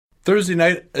Thursday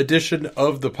night edition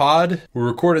of the pod. We're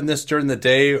recording this during the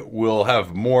day. We'll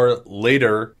have more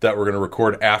later that we're going to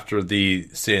record after the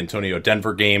San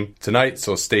Antonio-Denver game tonight,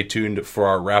 so stay tuned for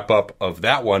our wrap-up of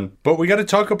that one. But we got to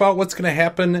talk about what's going to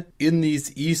happen in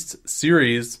these East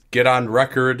series, get on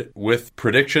record with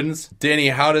predictions. Danny,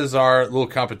 how does our little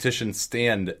competition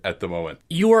stand at the moment?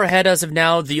 You are ahead as of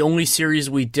now. The only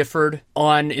series we differed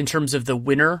on in terms of the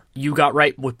winner, you got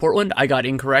right with Portland. I got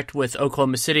incorrect with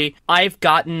Oklahoma City. I've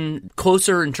gotten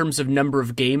closer in terms of number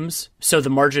of games, so the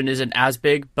margin isn't as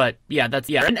big, but yeah.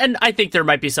 And I think there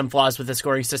might be some flaws with the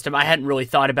scoring system. I hadn't really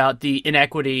thought about the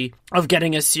inequity of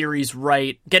getting a series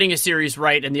right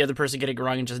and the other person getting it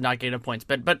wrong and just not getting points.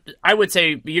 But I would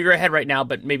say you're ahead right now,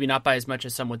 but maybe not by as much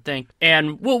as some would think.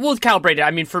 And we'll calibrate it.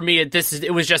 I mean, for me,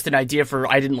 it was just an idea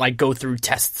I didn't go through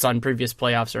tests on previous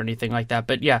playoffs or anything like that.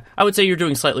 But yeah, I would say you're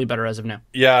doing slightly better as of now.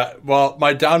 Yeah, well,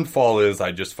 my downfall is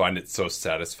I just find it so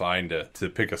satisfying to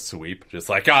pick a sweep. Just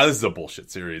this is a bullshit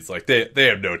series. They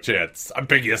have no chance. I'm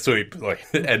picking a sweep.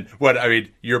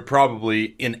 You're probably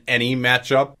in any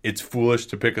matchup, it's foolish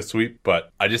to pick a sweep,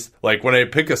 but I just when I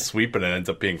pick a sweep and it ends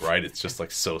up being right, it's just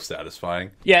so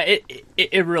satisfying. Yeah,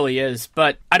 it really is.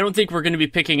 But I don't think we're going to be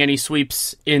picking any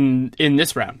sweeps in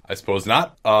this round. I suppose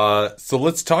not. So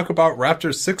let's talk about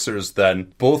Raptors-Sixers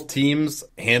then. Both teams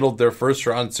handled their first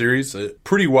round series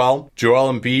pretty well.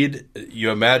 Joel Embiid, you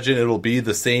imagine it'll be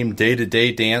the same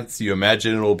day-to-day dance. You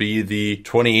imagine it'll be the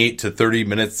 28 to 30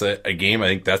 minutes a game. I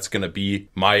think that's going to be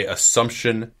my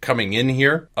assumption coming in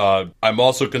here. I'm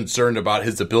also concerned about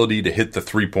his ability to hit the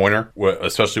three-pointer,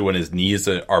 especially when his knees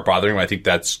are bothering him. I think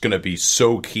that's going to be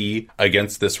so key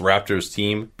against this Raptors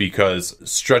team because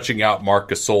stretching out Marc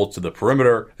Gasol to the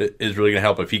perimeter is really going to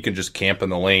help. If he can just camp in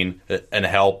the lane and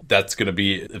help, that's going to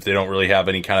be, if they don't really have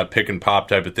any kind of pick and pop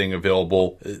type of thing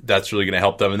available, that's really going to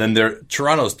help them. And then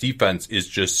Toronto's defense is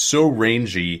just so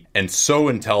rangy and so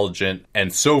intelligent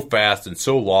and so fast and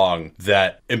so long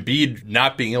that Embiid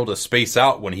not being able to space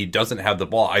out when he doesn't have the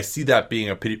ball, I see that being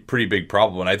a pretty big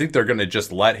problem. And I think they're going to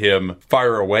just let him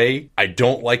fire away. I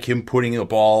don't like him putting the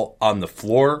ball on the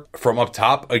floor from up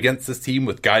top against this team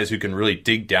with guys who can really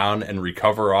dig down and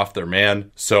recover off their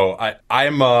man. So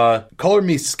I'm color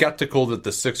me skeptical that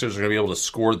the Sixers are going to be able to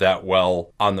score that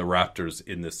well on the Raptors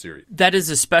in this series. That is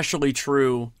especially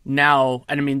true now.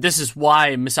 And I mean, this is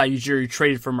why Masai Ujiri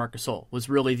traded for Marc Gasol, was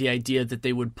really the idea that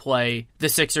they would play the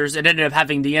Sixers. It ended up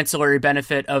having the ancillary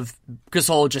benefit of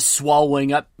Gasol just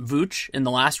swallowing up Vooch in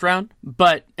the last round.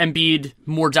 But Embiid,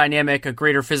 more dynamic, a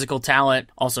greater physical talent,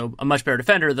 also a much better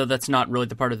defender, though that's not really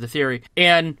the part of the theory.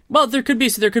 And, well, there could be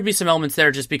some elements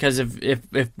there just because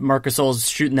if Marc Gasol's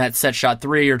shooting that set shot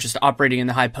three or just operating in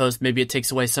the high post, maybe it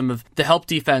takes away some of the help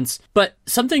defense. But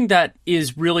something that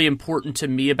is really important to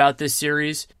me about this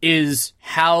series is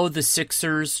how the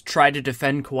Sixers try to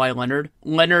defend Kawhi Leonard.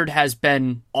 Leonard has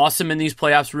been awesome in these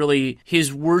playoffs, really.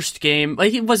 His worst game,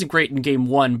 he wasn't great in game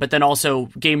one, but then also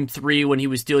game three when he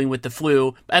was dealing with the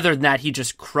flu. Other than that, he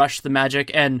just crushed the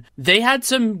Magic, and they had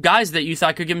some guys that you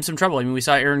thought could give him some trouble. I mean,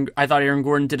 I thought Aaron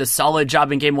Gordon did a solid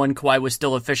job in game one. Kawhi was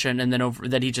still efficient, and then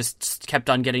that he just kept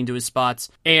on getting to his spots.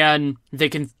 And they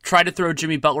can try to throw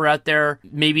Jimmy Butler out there.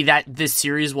 Maybe this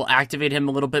series will activate him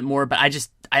a little bit more, but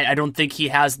I don't think he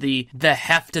has the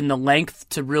heft and the length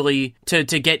to really to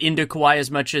get into Kawhi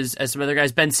as much as some other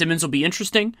guys. Ben Simmons will be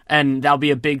interesting, and that'll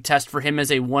be a big test for him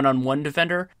as a one-on-one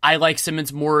defender. I like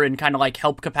Simmons more in kind of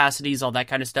help capacities, all that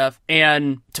kind of stuff.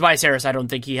 And Tobias Harris, I don't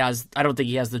think he has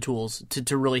the tools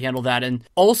to really handle that. And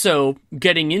also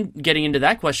getting into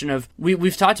that question of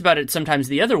we've talked about it sometimes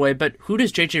the other way, but who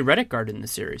does JJ Redick guard in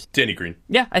this series? Danny Green.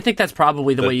 Yeah, I think that's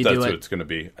probably the way you do it. That's what it's going to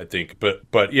be, I think.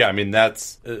 But yeah, I mean,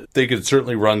 that's they could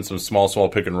certainly run some small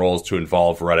pick and rolls to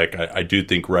involve Redick. I do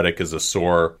think Redick is a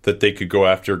sore that they could go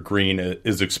after. Green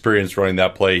is experienced running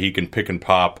that play. He can pick and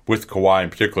pop with Kawhi in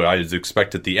particular. I just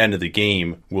expect at the end of the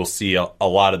game, we'll see a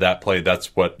lot of that play.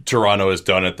 That's what Toronto has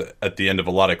done at the end of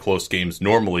a lot of close games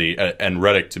normally. And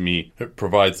Redick, to me,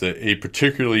 provides a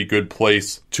particularly good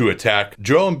place to attack.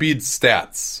 Joel Embiid's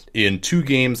stats in 2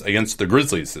 games against the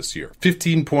Grizzlies this year.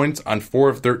 15 points on 4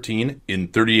 of 13 in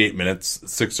 38 minutes.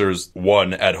 Sixers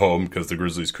won at home because the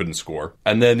Grizzlies couldn't score.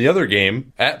 And then the other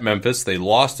game at Memphis, they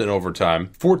lost in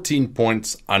overtime. 14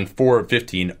 points on 4 of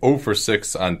 15, 0 for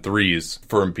 6 on threes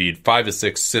for Embiid, 5 of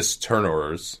 6 assist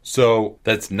turnovers. So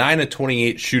that's 9 of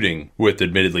 28 shooting with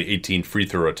admittedly 18 free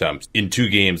throw attempts in 2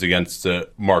 games against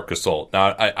Marc Gasol.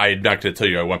 Now, I'm not going to tell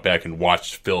you I went back and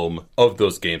watched film of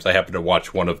those games. I happened to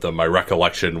watch one of them. My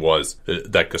recollection was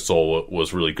that Gasol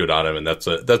was really good on him, and that's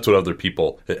what other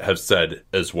people have said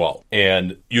as well.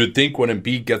 And you would think when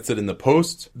Embiid gets it in the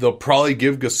post, they'll probably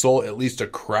give Gasol at least a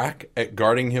crack at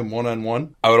guarding him him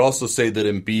one-on-one. I would also say that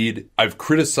Embiid, I've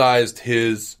criticized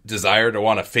his desire to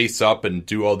want to face up and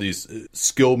do all these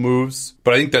skill moves,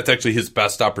 but I think that's actually his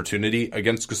best opportunity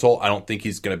against Gasol. I don't think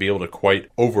he's going to be able to quite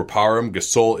overpower him.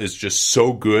 Gasol is just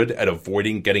so good at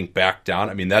avoiding getting back down.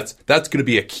 I mean, that's going to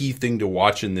be a key thing to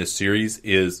watch in this series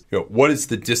is, what is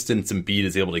the distance Embiid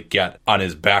is able to get on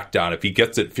his back down? If he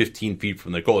gets it 15 feet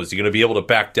from the goal, is he going to be able to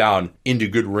back down into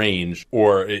good range?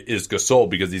 Or is Gasol,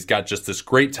 because he's got just this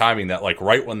great timing that like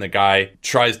right when the guy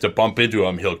tries to bump into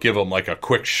him, he'll give him like a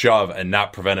quick shove and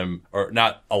not prevent him or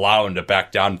not allow him to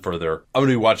back down further. I'm going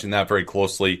to be watching that very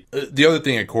closely. The other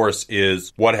thing, of course,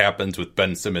 is what happens with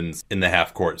Ben Simmons in the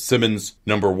half court. Simmons,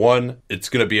 number one, it's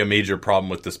going to be a major problem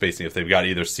with the spacing. If they've got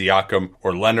either Siakam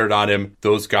or Leonard on him,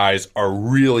 those guys are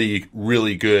really,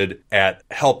 really good at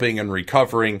helping and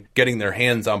recovering, getting their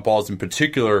hands on balls. In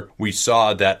particular, we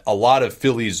saw that a lot of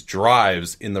Philly's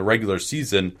drives in the regular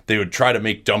season, they would try to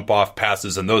make dump-off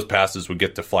passes, and those passes would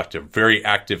get deflected. Very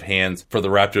active hands for the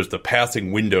Raptors. The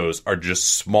passing windows are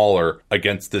just smaller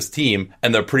against this team,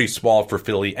 and they're pretty small for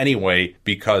Philly anyway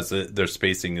because their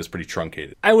spacing is pretty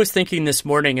truncated. I was thinking this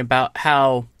morning about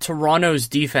how Toronto's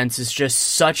defense is just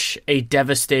such a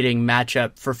devastating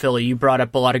matchup for Philly. You brought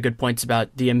up a lot of good points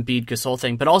about the Embiid Gasol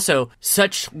thing, but also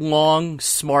such long,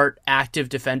 smart, active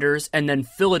defenders. And then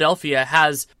Philadelphia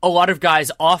has a lot of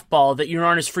guys off ball that you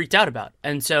aren't as freaked out about.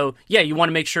 And so, yeah, you want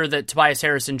to make sure that Tobias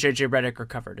Harris and JJ Redick are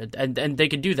covered, and they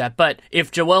can do that. But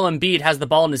if Joel Embiid has the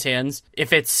ball in his hands,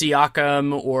 if it's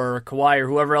Siakam or Kawhi or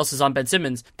whoever else is on Ben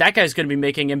Simmons, that guy's going to be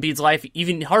making Embiid's life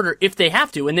even harder if they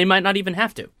have to, and they might not even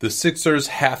have to. The Sixers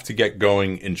have to get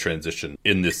going in transition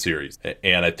in this series.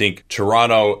 And I think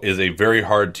Toronto is a very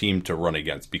hard team to run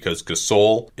against because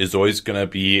Gasol is always going to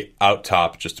be out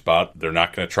top just about. They're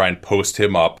not going to try and post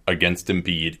him up against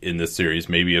Embiid in this series.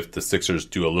 Maybe if the Sixers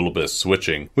do a little bit of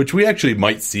switching, which we actually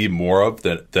might see more of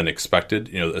than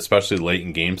expected, especially late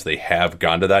in games, they have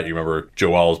gone to that. You remember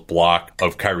Joel's block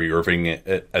of Kyrie Irving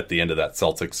at the end of that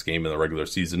Celtics game in the regular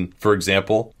season, for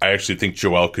example. I actually think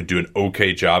Joel could do an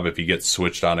okay job if he gets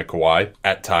switched on a Kawhi.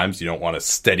 At times, you don't want a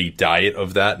steady diet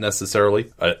of that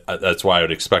necessarily. That's why I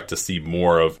would expect to see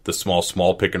more of the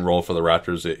small pick and roll for the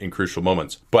Raptors in crucial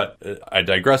moments. But I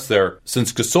digress there.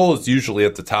 Since Gasol is usually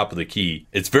at the top of the key,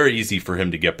 it's very easy for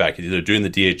him to get back. He's either doing the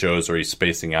DHOs or he's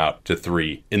spacing out to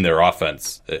three in their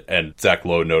offense. And Zach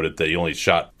Lowe noted that he only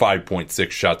shot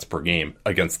 5.6 shots per game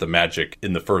against the Magic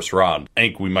in the first round. I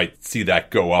think we might see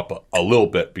that go up a little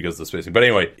bit because of the spacing. But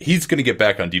anyway, he's going to get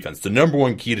back on defense. The number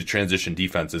one key to transition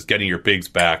defense is getting your bigs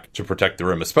back to protect the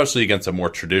rim, especially against a more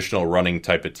traditional running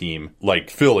type of team like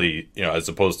Philly, as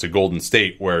opposed to Golden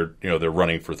State, where, they're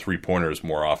running for three-pointers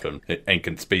more often and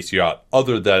can space you out.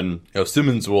 Other than,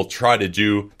 Simmons will try to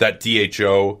do that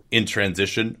DHO in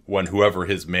transition when whoever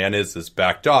his man is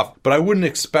backed off. But I wouldn't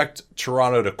expect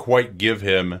Toronto to quite give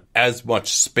him as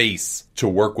much space to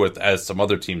work with as some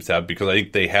other teams have, because I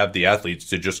think they have the athletes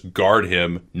to just guard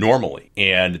him normally,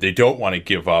 and they don't want to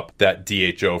give up that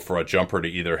DHO for a jumper to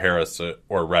either Harris or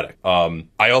Redick.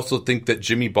 I also think that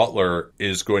Jimmy Butler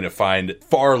is going to find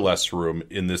far less room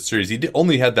in this series. He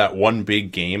only had that one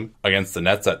big game against the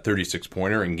Nets, that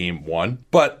 36-pointer in game one,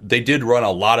 but they did run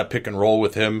a lot of pick and roll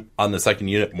with him on the second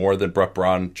unit, more than Brett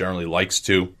Brown generally likes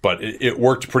to, but it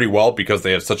worked pretty well because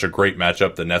they have such a great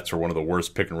matchup. The Nets are one of the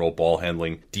worst pick and roll ball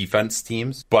handling defense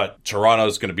teams, but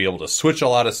Toronto's going to be able to switch a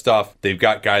lot of stuff. They've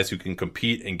got guys who can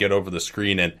compete and get over the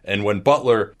screen, and when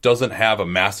Butler doesn't have a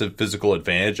massive physical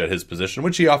advantage at his position,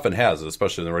 which he often has,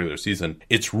 especially in the regular season,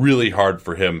 it's really hard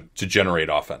for him to generate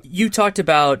offense. You talked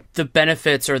about the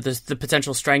benefits or the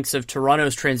potential strengths of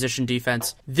Toronto's transition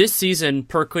defense. This season,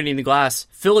 per Cleaning the Glass,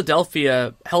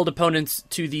 Philadelphia held opponents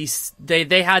to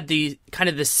they had the kind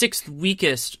of the sixth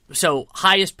weakest, so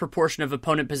highest proportion of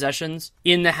opponent possessions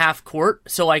in the half court.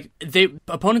 So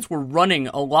opponents were running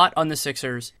a lot on the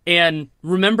Sixers. And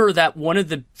remember that one of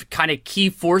the kind of key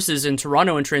forces in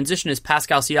Toronto in transition is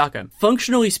Pascal Siakam.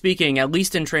 Functionally speaking, at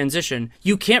least in transition,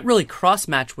 you can't really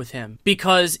cross-match with him,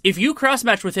 because if you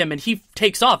cross-match with him and he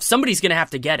takes off, somebody's going to have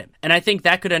to get him. And I think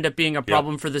that could end up being a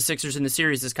problem for the Sixers in the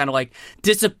series, is kind of like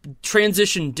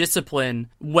transition discipline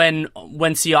when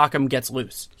Siakam gets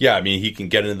loose. Yeah, I mean, he can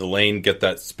get into the lane, get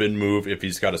that spin move if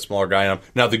he's got a smaller guy on him.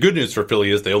 Now, the good news for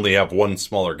Philly is they only have one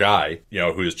smaller guy,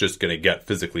 who is just going to get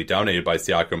physically dominated by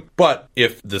Siakam. But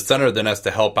if the center then has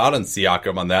to help out on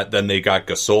Siakam on that, then they got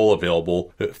Gasol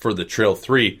available for the trail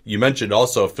three. You mentioned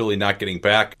also Philly not getting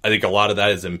back. I think a lot of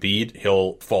that is Embiid.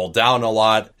 He'll fall down a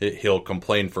lot. He'll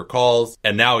complain for calls.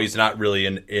 And now he's not really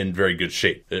in very good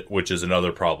shape, which is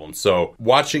another problem. So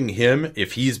watching him,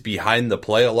 if he's behind the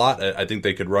play a lot, I think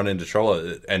they could run into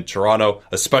trouble. And Toronto,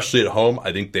 especially at home,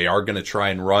 I think they are going to try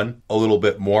and run a little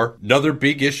bit more. Another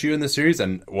big issue in the series,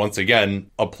 and once again,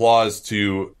 applause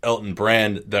to Elton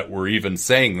Brand that we're even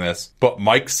saying this, but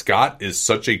Mike Scott is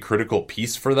such a critical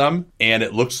piece for them, and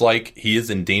it looks like he is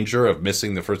in danger of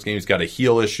missing the first game. He's got a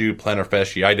heel issue, plantar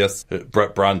fasciitis.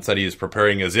 Brett Brown said he is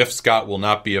preparing as if Scott will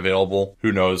not be available.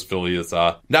 Who knows? Philly is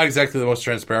not exactly the most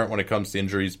transparent when it comes to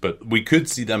injuries, but we could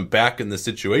see them back in the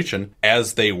situation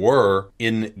as they were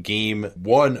in game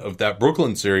 1 of that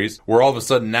Brooklyn series, where all of a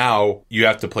sudden now you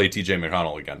have to play TJ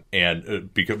McConnell again.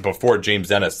 And because before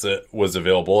James Ennis was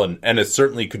available, and Ennis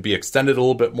certainly could be extended a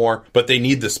little bit more, but they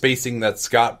need the spacing that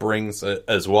Scott brings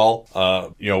as well.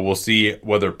 We'll see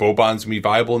whether Boban's going to be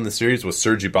viable in the series with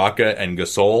Serge Ibaka and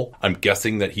Gasol. I'm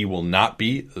guessing that he will not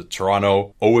be.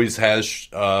 Toronto always has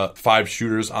 5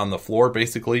 shooters on the floor,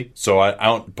 basically. So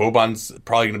Boban's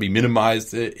probably going to be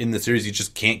minimized in the series. He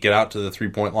just can't get out to the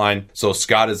 3-point line. So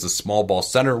Scott as a small ball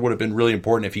center would have been really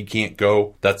important. If he can't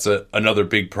go, that's another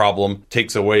big problem.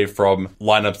 Takes away from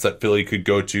lineups that Philly could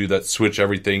go to that switch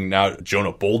everything. Now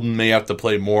Jonah Bolden may have to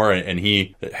play more, and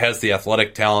he has the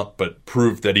athletic talent, but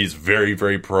proved that he's very,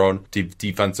 very prone to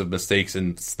defensive mistakes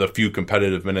in the few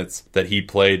competitive minutes that he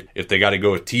played. If they got to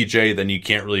go with TJ, then you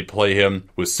can't really play him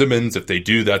with Simmons. If they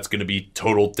do, that's going to be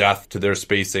total death to their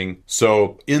spacing.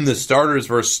 So in the starters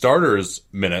versus starters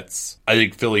minutes, I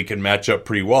think Philly can match up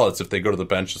pretty well. It's if they go to the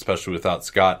bench, especially without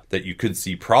Scott, that you could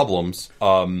see problems.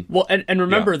 And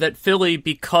remember that Philly,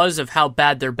 because of how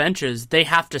bad their bench is, they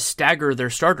have to stagger their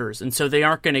starters, and so they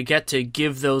aren't going to get to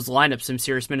give those lineups some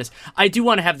serious minutes. I do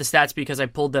want to have the stats because I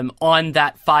pulled them on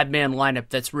that 5-man lineup.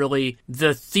 That's really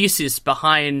the thesis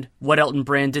behind what Elton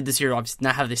Brand did this year, obviously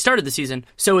not how they started the season.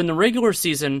 So in the regular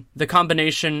season, the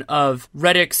combination of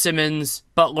Redick, Simmons,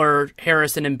 Butler,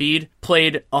 Harris, and Embiid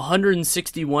played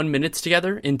 161 minutes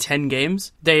together in 10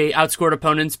 games. They outscored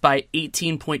opponents by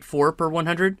 18.4 per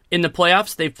 100. In the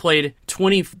playoffs, they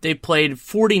played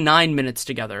 49 minutes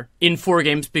together in 4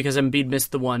 games because Embiid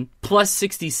missed the one, plus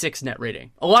 66 net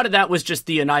rating. A lot of that was just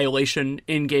the annihilation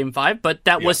in Game 5, but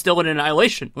that was still an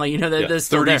annihilation. That's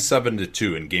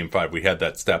 37-2 in Game 5. We had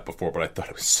that stat before, but I thought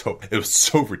it was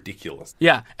so ridiculous.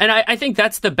 Yeah, and I think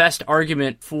that's the best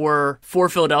argument for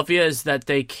Philadelphia is that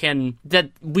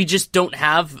we just don't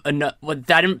have enough.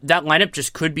 That lineup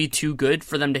just could be too good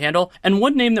for them to handle. And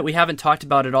one name that we haven't talked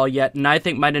about at all yet, and I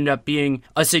think might end up being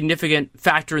a significant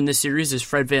factor in this series, is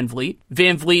Fred VanVleet.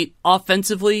 VanVleet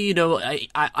offensively,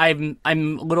 I'm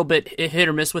a little bit hit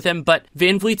or miss with him, but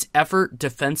VanVleet's effort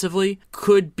defensively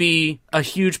could be a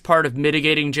huge part of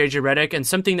mitigating JJ Redick. And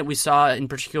something that we saw in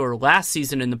particular last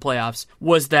season in the playoffs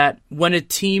was that when a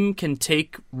team can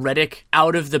take Redick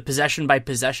out of the possession by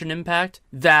possession impact,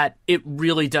 that it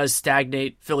really does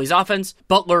stagnate Philly's offense.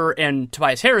 Butler and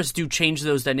Tobias Harris do change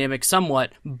those dynamics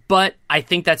somewhat, but I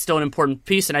think that's still an important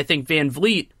piece, and I think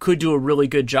VanVleet could do a really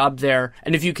good job there.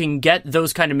 And if you can get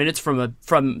those kind of minutes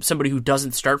from somebody who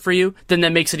doesn't start for you, then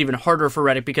that makes it even harder for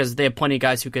Redick because they have plenty of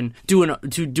guys who can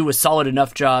do a solid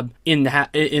enough job in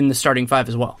the starting 5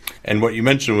 as well. And what you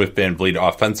mentioned with VanVleet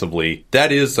offensively,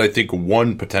 that is, I think,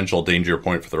 one potential danger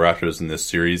point for the Raptors in this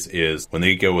series is when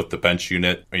they go with the bench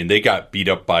unit. I mean, they got beat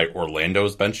up by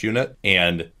Orlando's bench unit,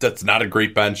 and that's not a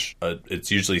great bench.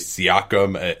 It's usually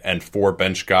Siakam and 4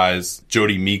 bench guys.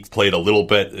 Jody Meeks played a little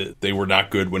bit. They were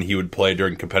not good when he would play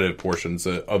during competitive portions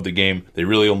of the game. They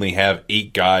really only have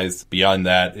 8 guys. Beyond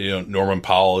that, Norman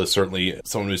Powell is certainly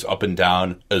someone who's up and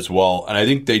down as well. And I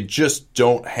think they just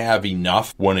don't have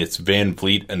enough when it's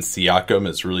VanVleet and Siakam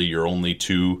as really your only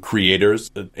 2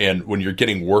 creators. And when you're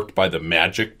getting worked by the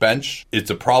Magic bench, it's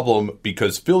a problem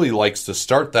because Philly likes to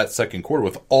start that second quarter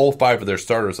with all 5 of their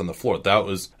starters on the floor. That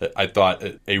was, I thought,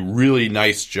 a really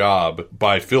nice job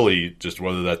by Philly, just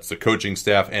whether that's the coaching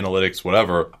staff, analytics,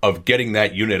 whatever, of getting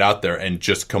that unit out there and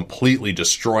just completely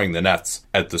destroying the Nets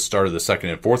at the start of the second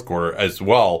and fourth quarter, as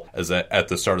well as at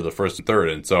the start of the first and third.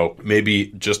 And so maybe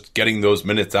just getting those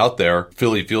minutes out there,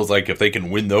 Philly feels like if they can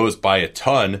win those by a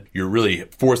ton, you're really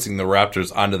forcing the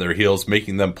Raptors onto their heels,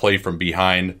 making them play from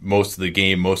behind most of the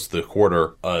game, most of the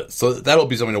quarter. So that'll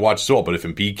be something to watch as well. But if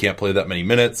Embiid can't play that many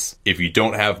minutes, if you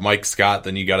don't have Mike Scott,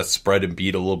 then you got to spread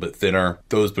Embiid a little bit thinner.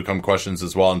 Those become questions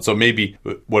as well. And so maybe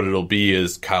what it'll be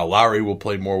is Kyle Lowry will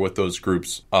play more with those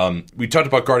groups. We talked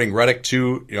about guarding Redick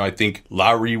too. I think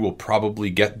Lowry will probably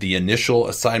get the initial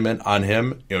assignment on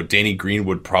him. Danny Green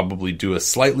would probably do a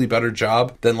slightly better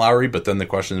job than Lowry, but then the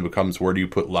question becomes, where do you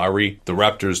put Lowry? The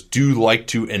Raptors do like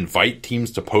to invite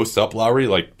teams to post up Lowry.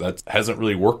 Like, that hasn't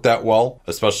really worked that well,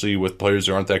 especially with players players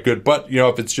who aren't that good. But,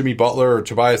 if it's Jimmy Butler or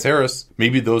Tobias Harris,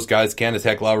 maybe those guys can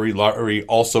attack Lowry. Lowry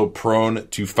also prone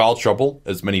to foul trouble,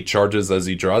 as many charges as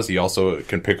he draws. He also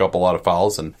can pick up a lot of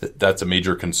fouls, and that's a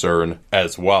major concern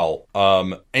as well.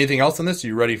 Anything else on this? Are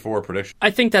you ready for a prediction?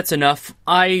 I think that's enough.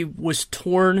 I was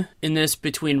torn in this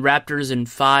between Raptors in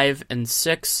 5 and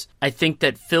 6. I think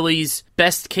that Philly's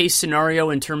best case scenario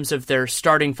in terms of their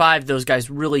starting 5, those guys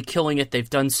really killing it. They've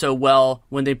done so well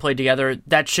when they played together.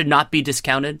 That should not be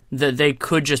discounted. That they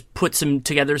could just put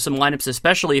together some lineups,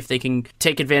 especially if they can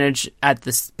take advantage at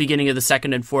the beginning of the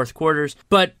second and fourth quarters.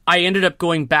 But I ended up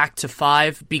going back to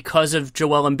 5 because of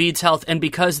Joel Embiid's health and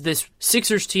because this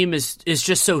Sixers team is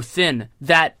just so thin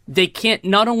that they can't.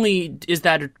 Not only is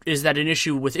that an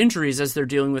issue with injuries as they're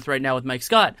dealing with right now with Mike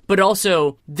Scott, but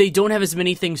also they don't have as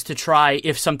many things to try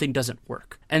if something doesn't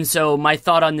work. And so my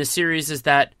thought on this series is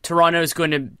that Toronto is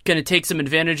going to take some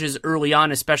advantages early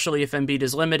on, especially if Embiid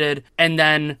is limited. And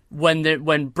then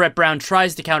when Brett Brown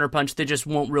tries to counterpunch, they just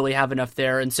won't really have enough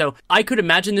there. And so I could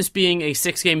imagine this being a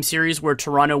 6-game series where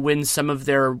Toronto wins some of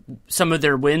their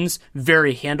wins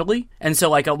very handily. And so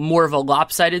like more of a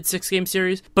lopsided 6-game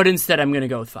series. But instead, I'm going to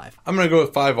go with 5. I'm going to go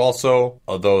with 5 also,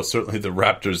 although certainly the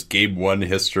Raptors Game 1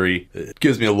 history, it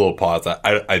gives me a little pause.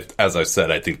 As I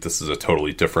said, I think this is a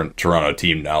totally different Toronto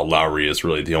team now. Lowry is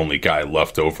really the only guy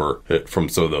left over from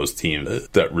some of those teams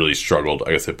that really struggled.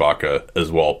 I guess Ibaka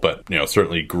as well, but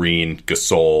certainly Green,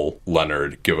 Gasol,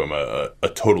 Leonard give him a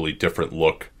totally different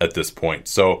look at this point.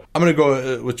 So I'm going to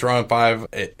go with Toronto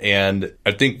 5, and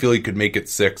I think Philly could make it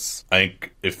 6. I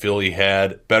think if Philly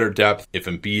had better depth, if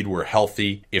Embiid were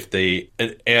healthy,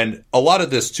 and a lot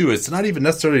of this too, it's not even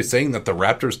necessarily saying that the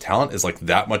Raptors' talent is like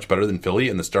that much better than Philly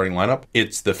in the starting lineup.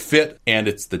 It's the fit and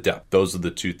it's the depth. Those are the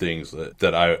two things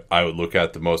that I would look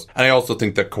at the most. And I also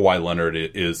think that Kawhi Leonard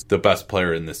is the best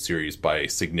player in this series by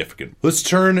significant. Let's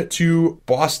turn to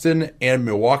Boston and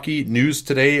Milwaukee. News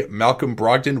today, Malcolm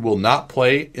Brogdon will not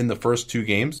play in the first 2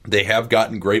 games. They have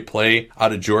gotten great play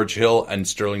out of George Hill and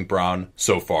Sterling Brown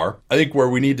so far. I think where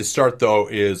we need to start, though,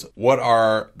 is what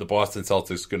are the Boston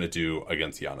Celtics going to do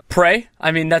against Giannis? Pray.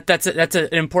 I mean, that's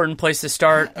an important place to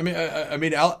start. I mean,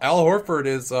 Al Horford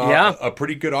is a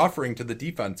pretty good offering to the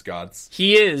defense gods.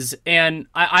 He is, and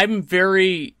I'm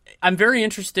very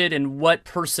interested in what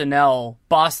personnel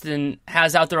Boston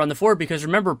has out there on the floor, because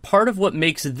remember, part of what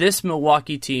makes this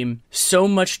Milwaukee team so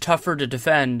much tougher to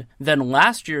defend than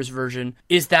last year's version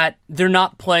is that they're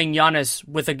not playing Giannis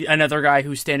with another guy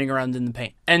who's standing around in the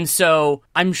paint. And so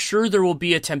I'm sure there will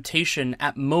be a temptation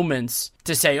at moments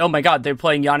to say, oh my God, they're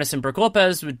playing Giannis and Brook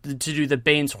Lopez to do the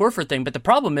Baines-Horford thing. But the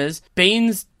problem is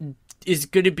Baines is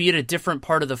going to be at a different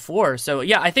part of the floor. So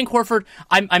yeah, I think Horford,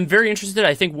 I'm very interested.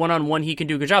 I think one-on-one he can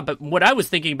do a good job. But what I was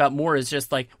thinking about more is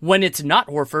just like when it's not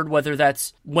Horford, whether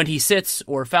that's when he sits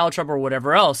or foul trouble or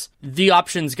whatever else, the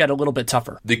options get a little bit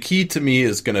tougher. The key to me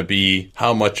is going to be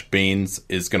how much Baines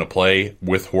is going to play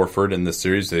with Horford in this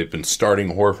series. They've been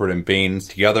starting Horford and Baines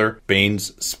together.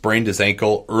 Baines sprained his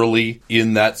ankle early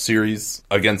in that series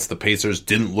against the Pacers,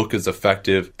 didn't look as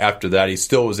effective. After that, he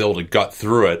still was able to gut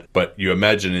through it, but you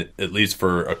imagine it, at least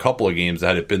for a couple of games,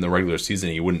 had it been the regular season,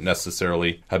 he wouldn't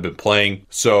necessarily have been playing.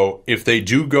 So if they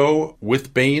do go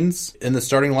with Baines in the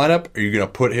starting lineup, are you going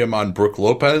to put him on Brook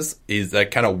Lopez? Is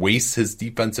that kind of wastes his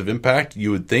defensive impact?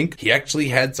 You would think. He actually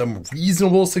had some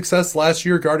reasonable success last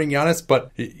year guarding Giannis,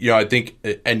 but I think,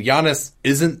 and Giannis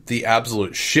isn't the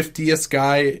absolute shiftiest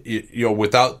guy,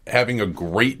 without having a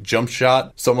great jump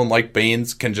shot. Someone like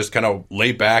Baines can just kind of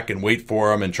lay back and wait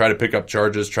for him and try to pick up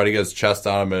charges, try to get his chest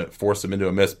on him and force him into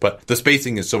a miss. But the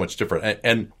spacing is so much different.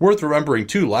 And worth remembering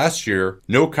too, last year,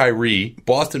 no Kyrie,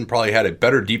 Boston probably had a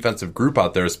better defensive group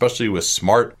out there, especially with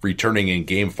Smart returning in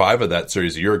Game 5 of that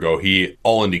series a year ago.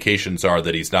 All indications are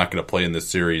that he's not going to play in this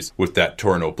series with that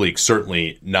torn oblique,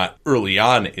 certainly not early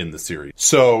on in the series.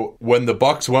 So when the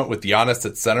Bucks went with Giannis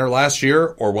at center last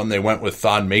year, or when they went with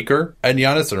Thon Maker and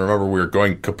Giannis, and remember we were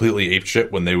going completely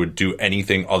apeshit when they would do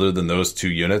anything other than those 2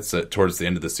 units towards the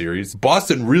end of the series,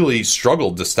 Boston really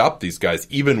struggled to stop these guys,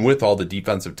 even with all the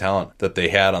defensive talent that they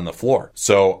had on the floor.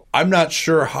 So I'm not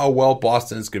sure how well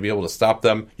Boston is going to be able to stop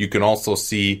them. You can also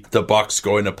see the Bucks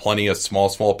going to plenty of small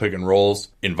pick and rolls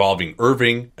involving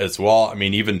Irving as well. I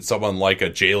mean, even someone like a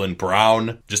Jaylen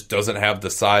Brown just doesn't have the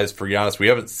size for Giannis. We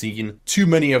haven't seen too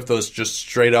many of those just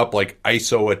straight up like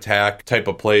ISO attack type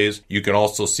of plays. You can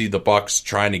also see the Bucks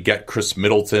trying to get Chris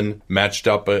Middleton matched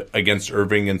up against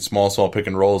Irving in small pick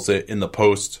and rolls in the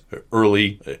post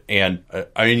early. And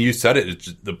I mean, you said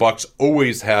it, the Bucks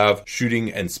always have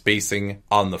shooting and spacing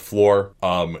on the floor.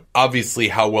 Obviously,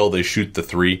 how well they shoot the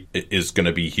three is going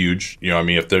to be huge.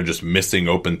 If they're just missing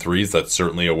open threes, that's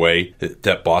certainly a way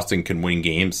that Boston can win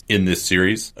games in this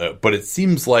series. But it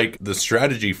seems like the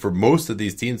strategy for most of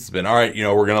these teams has been, all right,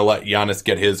 we're going to let Giannis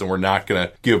get his and we're not going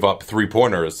to give up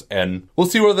 3-pointers. And we'll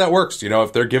see whether that works.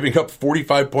 If they're giving up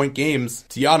 45-point games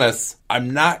to Giannis,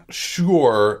 I'm not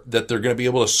sure that they're going to be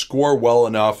able to score well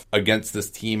enough against this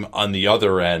team on the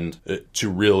other end to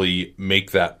really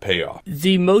make that payoff.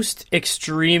 The most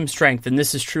extreme strength, and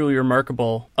this is truly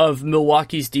remarkable, of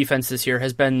Milwaukee's defense this year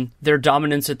has been their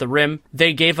dominance at the rim.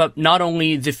 They gave up not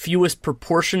only the fewest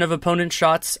proportion of opponent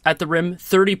shots at the rim,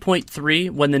 30.3,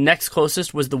 when the next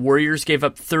closest was the Warriors, gave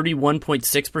up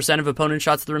 31.6% of opponent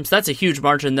shots at the rim. So that's a huge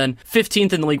margin. Then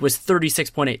 15th in the league was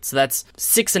 36.8. So that's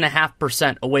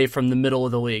 6.5% away from the middle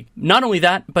of the league. Not only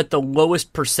that, but the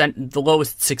lowest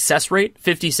success rate,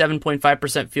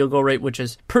 57.5% field goal rate, which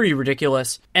is pretty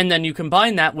ridiculous. And then you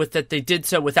combine that with that they did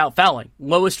so without fouling.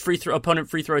 Lowest opponent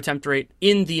free throw attempt rate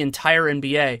in the entire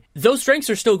NBA. Those strengths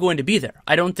are still going to be there.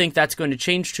 I don't think that's going to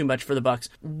change too much for the Bucks.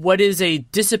 What is a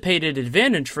dissipated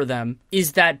advantage for them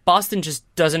is that Boston just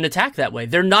doesn't attack that way.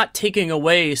 They're not taking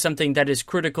away something that is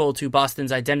critical to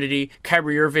Boston's identity.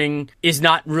 Kyrie Irving is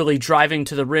not really driving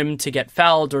to the rim to get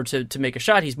fouled or to make a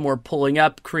shot. He's more pulling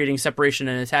up, creating separation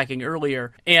and attacking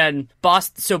earlier. And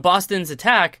Boston's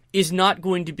attack is not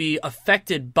going to be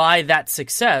affected by that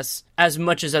success as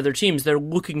much as other teams. They're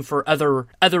looking for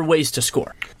other ways to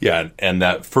score. Yeah, and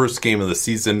that first game of the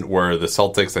season where the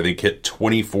Celtics, I think, hit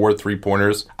 24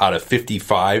 3-pointers out of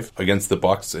 55 against the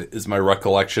Bucks is my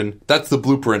recollection. That's the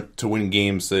blueprint to win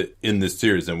games in this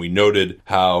series. And we noted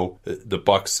how the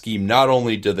Bucks scheme, not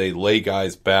only do they lay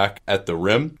guys back at the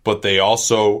rim, but they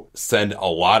also send a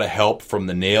lot of help from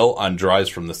the nail on drives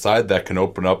from the side that can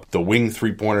open up the wing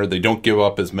 3-pointer. They don't give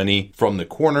up as many from the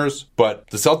corners, but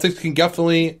the Celtics can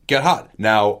definitely get hot.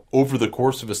 Now, over the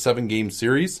course of a 7-game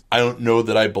series, I don't know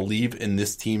that I believe in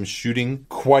this team's shooting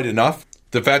quite enough.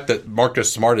 The fact that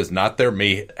Marcus Smart is not there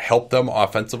may help them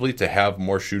offensively to have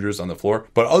more shooters on the floor.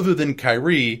 But other than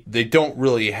Kyrie, they don't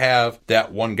really have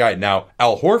that one guy. Now,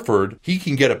 Al Horford, he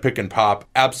can get a pick and pop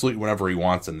absolutely whenever he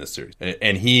wants in this series.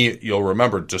 And he, you'll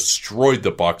remember, destroyed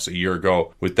the Bucks a year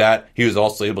ago with that. He was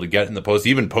also able to get in the post.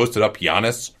 He even posted up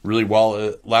Giannis really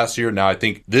well last year. Now, I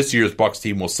think this year's Bucks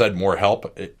team will send more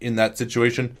help in that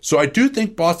situation. So I do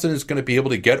think Boston is going to be able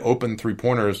to get open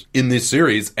 3-pointers in this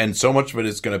series. And so much of it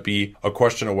is going to be a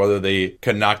question of whether they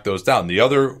can knock those down. The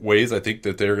other ways I think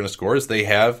that they're going to score is they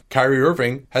have Kyrie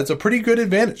Irving has a pretty good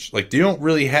advantage. Like, they don't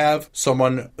really have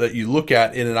someone that you look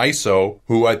at in an ISO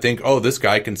who I think, oh, this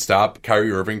guy can stop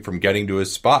Kyrie Irving from getting to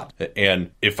his spot. And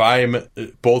if I'm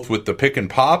both with the pick and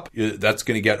pop, that's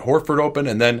going to get Horford open.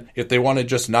 And then if they want to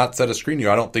just not set a screen,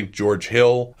 I don't think George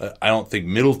Hill, I don't think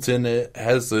Middleton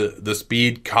has the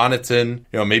speed. Connaughton,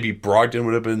 maybe Brogdon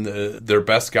would have been their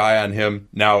best guy on him.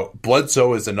 Now,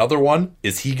 Bledsoe is another one.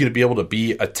 Is he going to be able to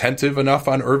be attentive enough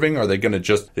on Irving? Are they going to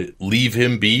just leave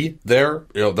him be there?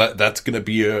 That's going to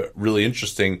be really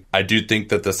interesting. I do think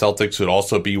that the Celtics would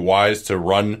also be wise to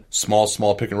run small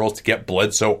pick and rolls to get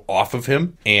Bledsoe off of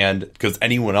him. And because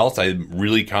anyone else, I'm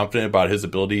really confident about his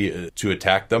ability to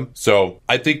attack them. So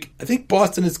I think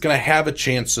Boston is going to have a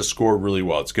chance to score really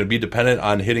well. It's going to be dependent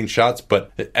on hitting shots.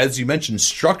 But as you mentioned,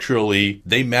 structurally,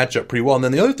 they match up pretty well. And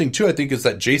then the other thing, too, I think is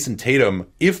that Jason Tatum,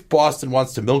 if Boston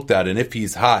wants to milk that, and if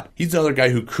he's hot, he's another guy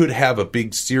who could have a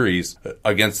big series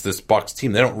against this Bucks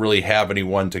team. They don't really have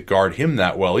anyone to guard him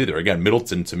that well either. Again,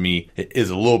 Middleton to me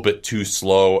is a little bit too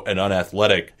slow and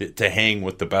unathletic to hang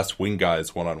with the best wing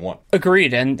guys one-on-one.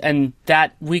 Agreed, and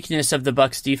that weakness of the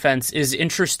Bucks defense is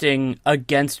interesting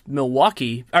against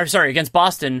against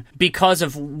Boston because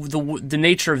of the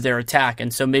nature of their attack,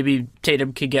 and so maybe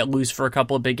Tatum could get loose for a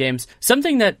couple of big games.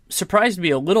 Something that surprised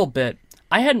me a little bit,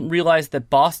 I hadn't realized that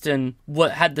Boston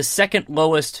had the second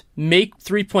lowest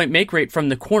 3-point make rate from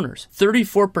the corners.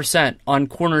 34% on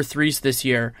corner threes this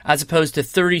year, as opposed to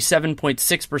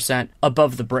 37.6%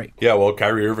 above the break. Yeah, well,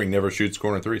 Kyrie Irving never shoots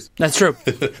corner threes. That's true.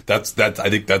 That's I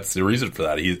think that's the reason for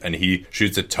that. He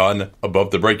shoots a ton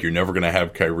above the break. You're never going to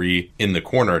have Kyrie in the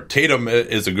corner. Tatum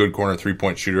is a good corner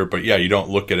 3-point shooter, but yeah, you don't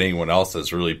look at anyone else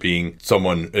as really being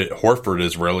someone. Horford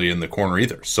is rarely in the corner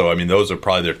either. So, I mean, those are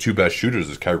probably their two best shooters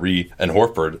is Kyrie and Horford.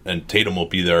 Horford, and Tatum will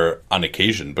be there on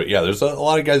occasion. But yeah, there's a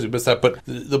lot of guys who miss that. But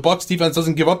the Bucks defense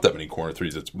doesn't give up that many corner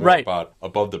threes. It's more about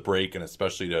above the break, and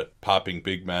especially to popping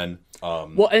big men.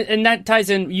 Well, and that ties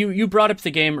in, you brought up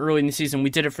the game early in the season. We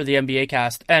did it for the NBA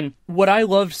cast. And what I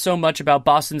loved so much about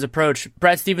Boston's approach,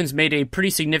 Brad Stevens made a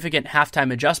pretty significant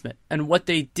halftime adjustment. And what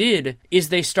they did is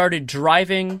they started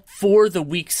driving for the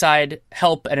weak side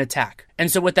help and attack. And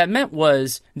so what that meant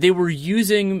was they were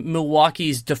using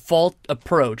Milwaukee's default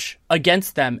approach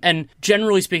against them. And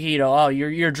generally speaking,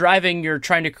 you're driving, you're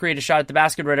trying to create a shot at the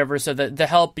basket or whatever, so that the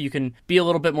help, you can be a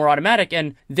little bit more automatic.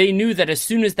 And they knew that as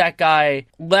soon as that guy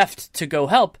left to go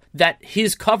help, that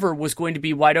his cover was going to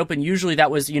be wide open. Usually that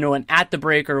was, an at the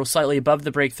break or slightly above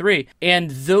the break three.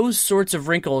 And those sorts of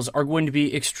wrinkles are going to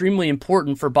be extremely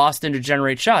important for Boston to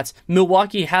generate shots.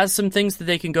 Milwaukee has some things that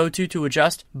they can go to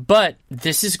adjust, but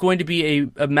this is going to be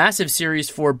a massive series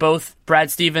for both Brad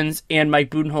Stevens and Mike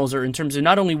Budenholzer in terms of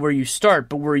not only where you start,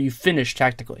 but where you finish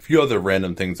tactically. A few other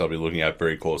random things I'll be looking at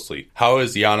very closely. How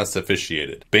is Giannis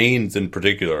officiated? Baines, in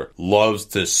particular, loves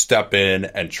to step in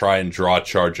and try and draw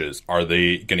charges. Are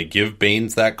they going to give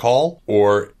Baines that call?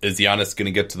 Or is Giannis going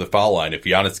to get to the foul line? If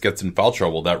Giannis gets in foul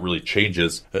trouble, that really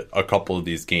changes a couple of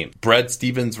these games. Brad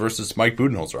Stevens versus Mike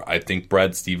Budenholzer. I think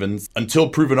Brad Stevens, until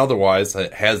proven otherwise,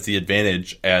 has the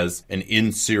advantage as an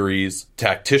in-series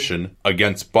tactician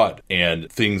against Bud.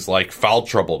 And things like foul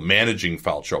trouble, managing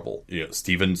foul trouble.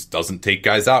 Stevens doesn't take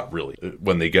guys out really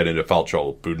when they get into foul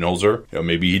trouble. Budenholzer,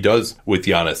 maybe he does with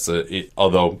Giannis.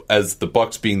 Although as the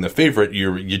Bucks being the favorite,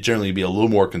 you generally be a little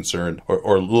more concerned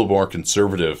or a little more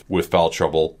conservative with foul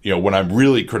trouble. When I'm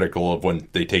really critical of when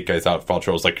they take guys out in foul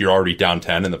trouble, it's like you're already down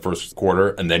 10 in the first quarter,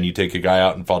 and then you take a guy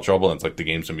out in foul trouble, and it's like the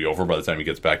game's gonna be over by the time he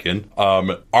gets back in.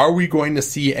 Are we going to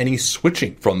see any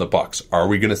switching from the Bucks? Are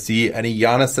we going to see any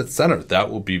Giannis at center? That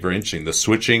will be very interesting. The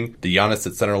switching, the Giannis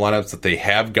at center lineups that they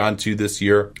have gone to this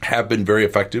year have been very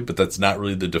effective, but that's not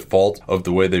really the default of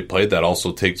the way they played. That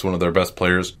also takes one of their best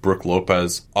players, Brook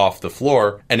Lopez, off the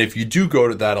floor. And if you do go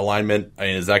to that alignment,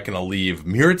 is that going to leave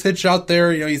Mirotic out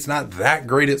there? He's not that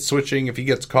great at switching. If he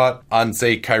gets caught on,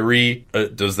 say, Kyrie,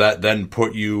 does that then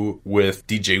put you with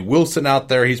DJ Wilson out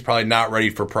there? He's probably not ready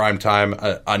for prime time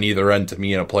on either end to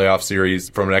me in a playoff series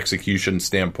from an execution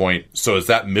standpoint. So is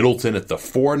that Middleton at the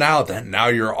 4 now? Then now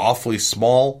you're awfully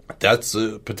small. That's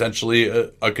potentially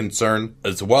a concern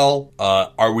as well.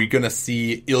 Are we going to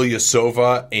see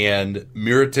Ilyasova and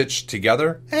Mirotic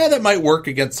together? That might work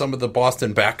against some of the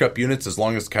Boston backup units as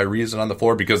long as Kyrie isn't on the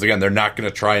floor, because again, they're not going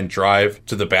to try and drive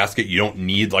to the basket. You don't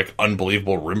need like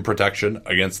unbelievable rim protection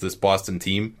against this Boston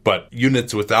team, but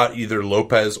units without either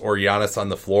Lopez or Giannis on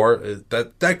the floor,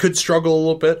 that could struggle a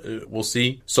little bit. We'll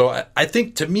see. So I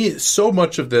think to me, so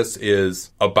much of this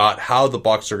is about how the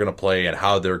Bucks are going to play and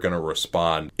how they're going to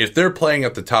respond. If they're playing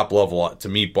at the top level, to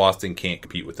me, Boston can't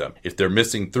compete with them. If they're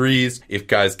missing threes, if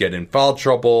guys get in foul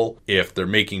trouble, if they're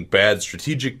making bad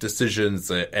strategic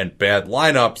decisions and bad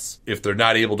lineups, if they're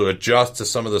not able to adjust to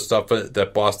some of the stuff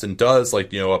that Boston does,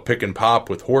 like, a pick and pop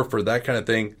with Horford, that kind of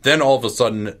thing, then all of a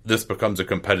sudden this becomes a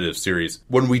competitive series.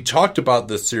 When we talked about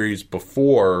this series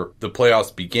before the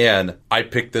playoffs began, I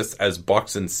picked this as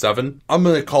Bucks in 7. I'm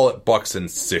going to call it Bucks in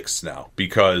 6 now,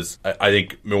 because I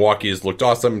think Milwaukee has looked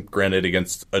awesome, granted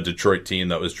against a Detroit team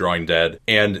that was drawing dead.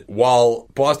 And while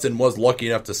Boston was lucky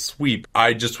enough to sweep,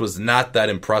 I just was not that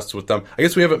impressed with them. I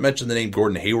guess we haven't mentioned the name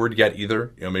Gordon Hayward yet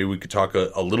either. Maybe we could talk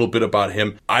a little bit about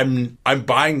him. I'm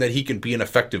buying that he can be an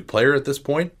effective player at this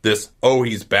point. This,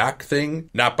 he's back thing,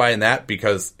 not buying that,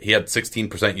 because he had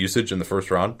 16% usage in the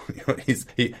first round.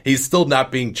 He's still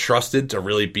not being trusted to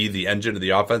really be the engine of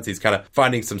the offense. He's kind of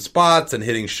finding some spots and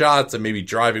hitting shots and maybe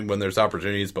driving when there's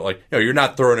opportunities, but you're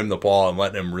not throwing him the ball and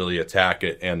letting him really attack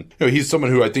it. And he's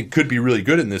someone who I think could be really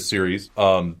good in this series.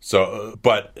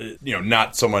 But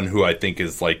not someone who I think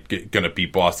is like going to be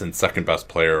Boston's second best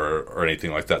player or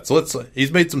anything like that. So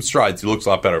he's made some strides. He looks a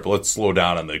lot better, but let's slow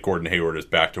down on the Gordon Hayward is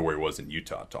back to where he was in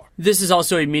Utah talk. This is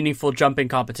also a meaningful jumping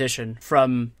competition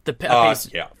from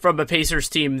from a Pacers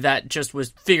team that just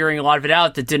was figuring a lot of it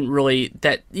out, that didn't really,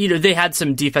 they had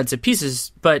some defensive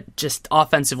pieces, but just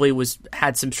offensively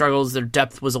had some struggles. Their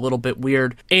depth was a little bit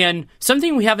weird. And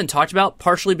something we haven't talked about,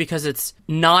 partially because it's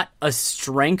not a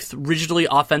strength rigidly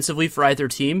offensively for either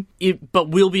team, but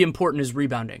will be important, is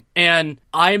rebounding. And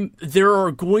there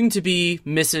are going to be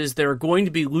misses, there are going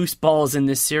to be loose balls in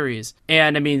this series.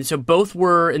 And so both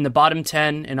were in the bottom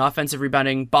 10 in offensive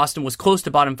rebounding. Boston was close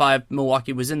to bottom 5.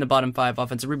 Milwaukee was in the bottom 5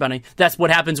 offensive rebounding. That's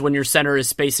what happens when your center is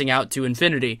spacing out to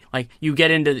infinity. Like, you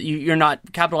get into, you're not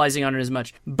capitalizing on it as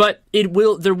much. But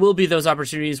there will be those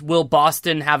opportunities. Will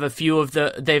Boston have a few of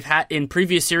they've had in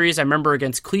previous series. I remember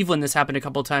against Cleveland, this happened a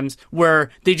couple of times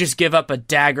where they just give up a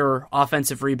dagger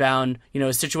offensive rebound,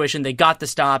 a situation they got the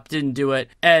stop, didn't do it.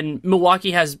 And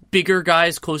Milwaukee has bigger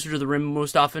guys closer to the rim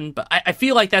most often, but I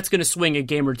feel like that's going to swing a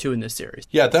game or two in this series.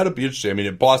 Yeah, that'll be interesting. I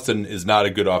mean, Boston is not a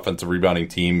good offensive rebounding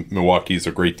team. Milwaukee's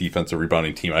a great defensive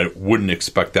rebounding team. I wouldn't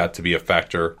expect that to be a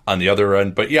factor on the other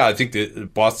end. But yeah, I think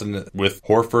that Boston with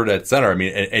Horford at center, I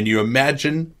mean, and you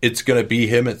imagine it's going to be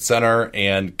him at center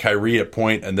and Kyrie at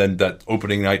point, and then that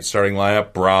opening night starting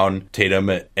lineup, Brown, Tatum,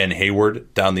 and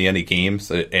Hayward down the end of games,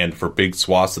 and for big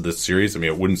swaths of this series. I mean,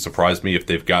 it wouldn't surprise me if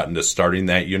they've gotten to starting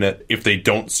that unit. If they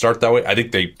don't start that way, I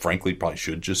think they frankly probably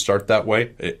should just start that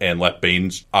way and let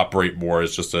Baines operate more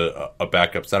as just a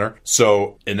backup center.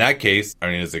 So in that case, I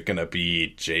mean, is it going to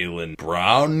be Jaylen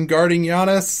Brown guarding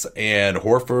Giannis and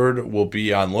Horford will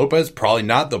be on Lopez? Probably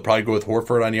not. They'll probably go with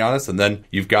Horford on Giannis, and then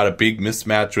you've got a big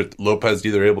mismatch with Lopez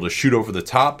either able to shoot over the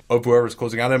top of whoever's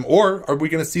closing on him, or are we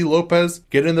going to see Lopez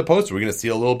get in the post? Are we going to see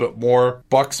a little bit more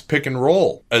Bucks pick and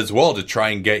roll as well to try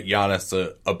and get Giannis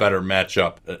a better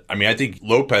matchup? I mean, I think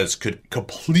Lopez could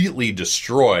completely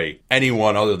destroy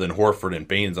anyone other than Horford and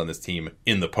Baines on this team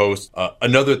in the post.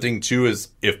 Another thing too is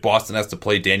if Boston has to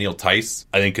play Daniel Tice,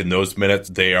 I think in those minutes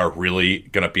they are really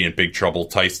going to be in big trouble.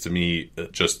 Tice to me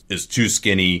just is too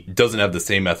skinny, doesn't have the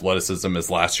same athleticism as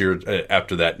last year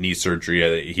after that knee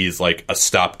surgery. He's like a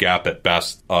stopgap at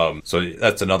best. So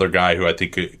that's another guy who I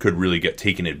think could really get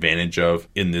taken advantage of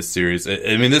in this series.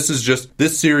 I mean,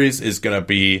 this series is going to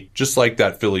be just like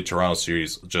that Philly-Toronto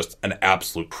series, just an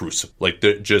absolute crucible. Like,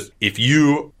 just if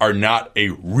you are not a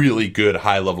really good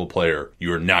high-level player,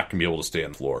 you are not going to be able to stay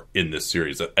on the floor in this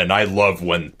series. And I love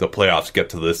when the playoffs get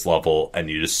to this level and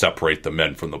you just separate the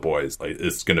men from the boys. Like,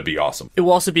 it's going to be awesome. It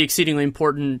will also be exceedingly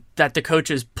important that the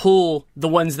coaches pull the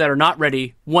ones that are not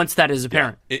ready once that is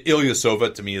apparent. Yeah.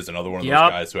 Ilyasova, to me, is another one of those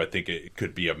guys who I think it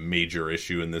could be a major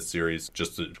issue in this series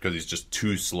just because he's just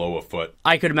too slow a foot.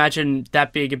 I could imagine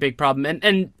that being a big problem.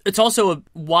 And it's also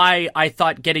why I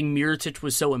thought getting Mirotic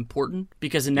was so important,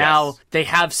 because now they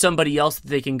have somebody else that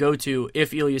they can go to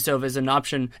if Ilyasova is an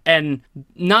option. And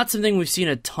not something we've seen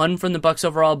a ton from the Bucks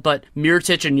overall, but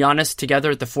Mirotic and Giannis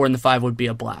together at the 4 and the 5 would be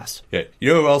a blast. Yeah,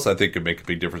 you know who else I think could make a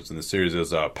big difference in the series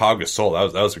is Pau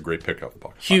Gasol. That was a great pickup.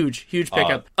 Huge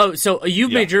pickup. So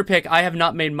you've made your pick. I have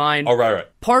not made mine. Oh, right.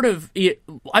 Part of it,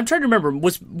 I'm trying to remember,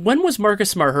 when was Marcus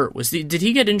Smart hurt? Did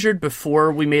he get injured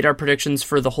before we made our predictions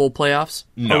for the whole playoffs?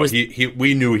 No,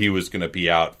 we knew he was going to be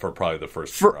out for probably the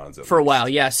first few rounds. For a while,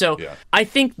 yeah. So I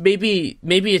think maybe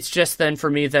it's just then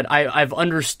for me that I've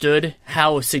understood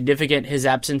how significant his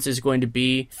absence is going to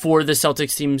be for the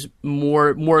Celtics teams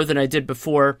more than I did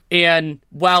before. And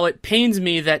while it pains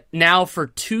me that now for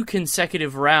 2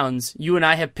 consecutive rounds, you and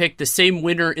I have picked the same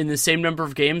winner in the same number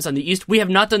of games on the East, we have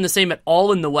not done the same at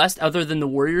all in the West other than the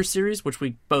Warriors series, which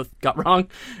we both got wrong.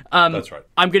 That's right.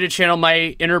 I'm going to channel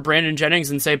my inner Brandon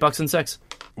Jennings and say Bucks in 6.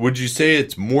 Would you say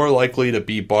it's more likely to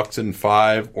be Bucks in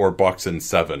 5 or Bucks in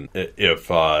 7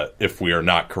 if we are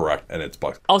not correct and it's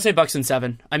Bucks? I'll say Bucks in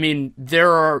 7. I mean,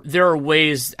 there are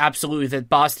ways absolutely that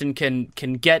Boston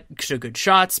can get to good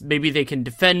shots. Maybe they can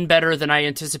defend better than I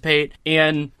anticipate,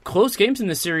 and close games in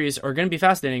this series are going to be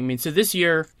fascinating. I mean, so this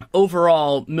year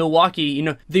overall, Milwaukee,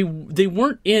 they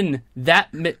weren't in that.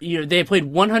 They played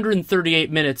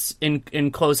 138 minutes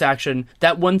in close action.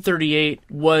 That 138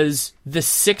 was the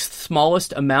 6th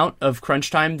smallest amount of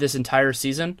crunch time this entire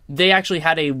season. They actually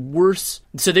had a worse,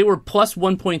 so they were plus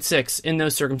 1.6 in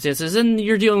those circumstances, and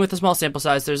you're dealing with a small sample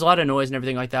size. There's a lot of noise and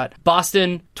everything like that.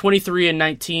 Boston, 23 and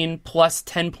 19, plus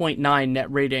 10.9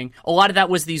 net rating. A lot of that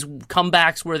was these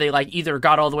comebacks where they either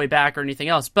got all the way back or anything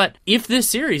else. But if this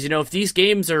series, if these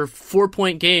games are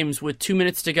 4-point games with 2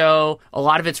 minutes to go, a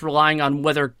lot of it's relying on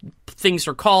whether things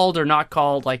are called or not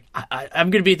called. I'm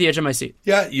going to be at the edge of my seat.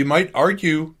 Yeah, you might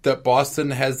argue that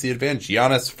Boston has the advantage.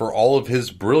 Giannis, for all of his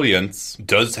brilliance,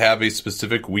 does have a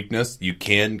specific weakness. You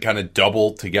can kind of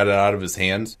double to get it out of his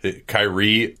hands.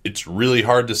 Kyrie, it's really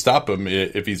hard to stop him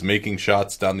if he's making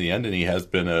shots down the end, and he has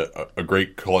been a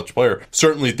great clutch player.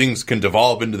 Certainly things can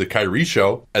devolve into the Kyrie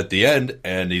show at the end,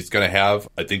 and he's going to have,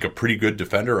 I think, a pretty good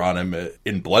defender on him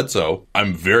in Bledsoe.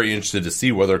 I'm very interested to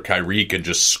see whether Kyrie can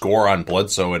just score on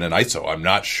Bledsoe in an ISO. I'm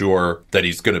not sure that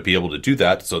he's going to be able to do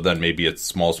that. So then maybe it's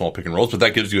small pick and rolls, but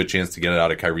that gives you a chance to get it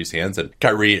out of Kyrie's hands. And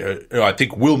Kyrie, I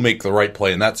think, will make the right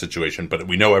play in that situation, but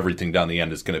we know everything down the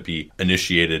end is going to be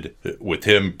initiated with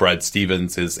him. Brad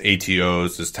Stevens, his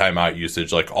ATOs, his timeout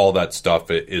usage, like all that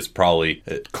stuff is probably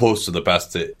close to the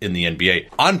best in the NBA.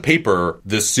 On paper,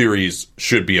 this series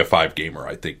should be a 5-gamer,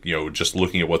 I think, just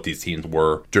looking at what these teams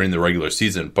were during the regular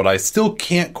season. But I still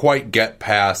can't quite get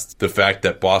past the fact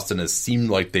that Boston has seemed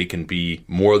like they can be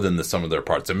more than the sum of their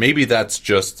parts. And maybe that's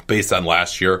just based on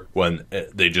last year when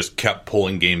they just kept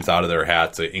pulling games out of their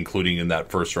hats, including in that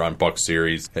first round Bucks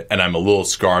series. And I'm a little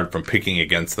scarred from picking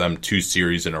against them 2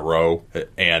 series in a row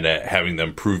and having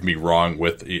them prove me wrong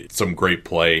with some great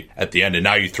play at the end. And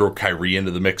now you throw Kyrie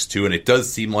into the mix too. And it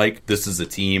does seem like this is a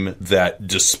team that,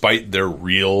 despite their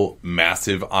real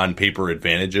massive on paper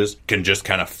advantages, can just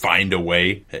kind of find a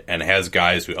way and has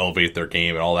guys who elevate their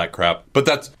game and all that crap. But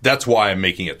that's why I'm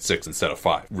making it 6 instead of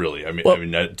 5, really. I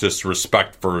mean, just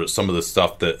respect for some of the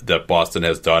stuff that Boston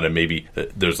has done, and maybe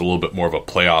there's a little bit more of a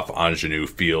playoff ingenue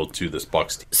feel to this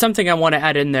Bucks team. Something I want to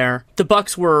add in there, the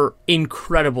Bucks were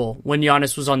incredible when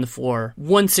Giannis was on the floor.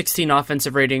 116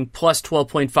 offensive rating, plus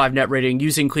 12.5 net rating,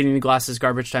 using cleaning the glasses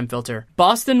garbage time filter.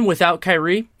 Boston without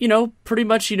Kyrie, pretty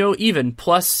much, even,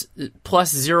 plus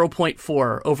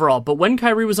 0.4 overall. But when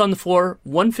Kyrie was on the floor,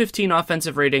 115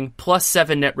 offensive rating, plus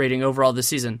 7 net rating overall this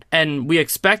season. And we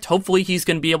expect, hopefully, he's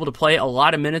going to be able to play a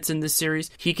lot of minutes in this series.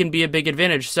 He can be a big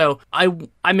advantage. So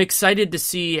I'm excited to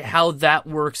see how that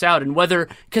works out, and whether,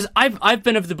 because I've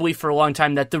been of the belief for a long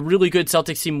time that the really good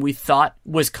Celtics team we thought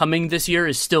was coming this year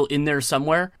is still in there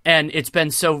somewhere, and it's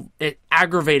been so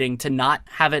aggravating to not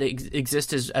have it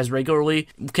exist as regularly,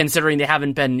 considering they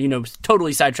haven't been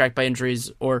totally sidetracked by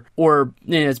injuries or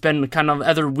it's been kind of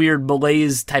other weird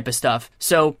malaise type of stuff.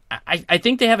 So I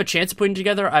think they have a chance of putting it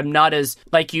together. I'm not as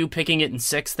like you picking it in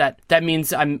 6. That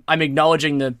means I'm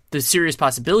acknowledging the serious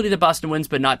possibility that Boston wins,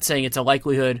 but not saying it's a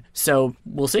likelihood. So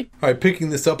we'll see. All right, picking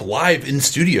this up live in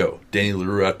studio, Danny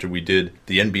LaRue, after we did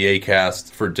the NBA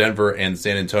cast for Denver and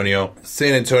San Antonio.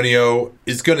 San Antonio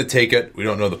is going to take it. We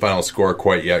don't know the final score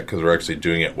quite yet because we're actually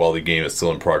doing it while the game is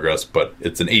still in progress, but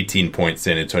it's an 18-point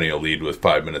San Antonio lead with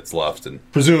 5 minutes left, and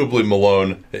presumably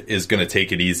Malone is going to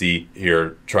take it easy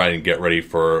here, trying to get ready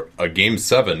for a Game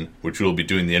 7, which we'll be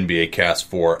doing the NBA cast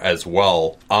for as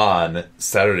well on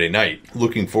Saturday night.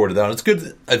 Looking forward to that. It's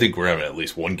good. I think we're having at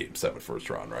least one Game 7 first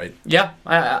round, right? Yeah,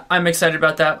 I'm excited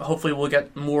about that. Hopefully we'll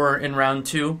get more in round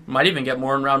 2. Might even get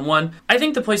more in round 1. I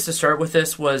think the place to start with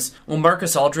this was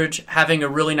Marcus Aldridge having a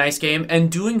really nice game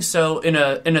and doing so in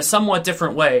a somewhat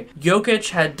different way. Jokic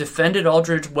had defended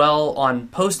Aldridge well on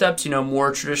post-ups,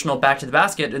 more traditional back to the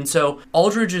basket, and so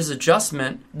Aldridge's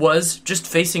adjustment was just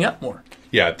facing up more.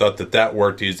 Yeah, I thought that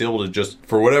worked. He was able to just,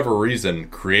 for whatever reason,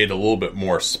 create a little bit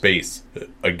more space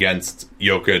against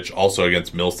Jokic, also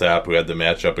against Millsap, who had the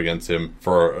matchup against him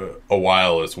for a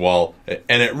while as well.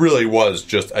 And it really was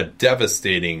just a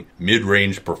devastating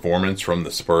mid-range performance from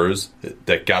the Spurs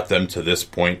that got them to this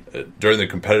point. During the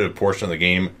competitive portion of the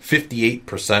game,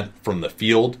 58% from the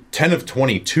field, 10 of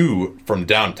 22 from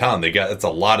downtown. That's a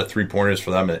lot of three-pointers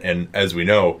for them. And as we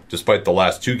know, despite the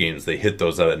last 2 games, they hit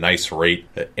those at a nice rate.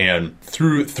 And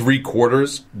through 3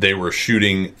 quarters, they were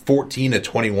shooting 14 of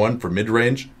 21 for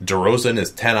mid-range. DeRozan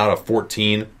is 10 out of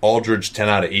 14, Aldridge 10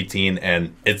 out of 18,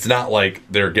 and it's not like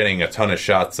they're getting a ton of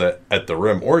shots at the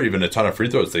rim or even a ton of free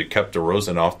throws. They kept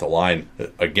DeRozan off the line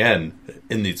again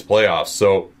in these playoffs.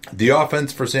 So the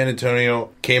offense for San Antonio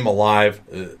came alive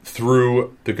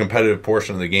through the competitive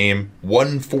portion of the game.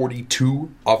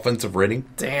 142 offensive rating.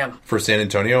 Damn. For San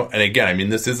Antonio. And again,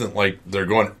 this isn't like they're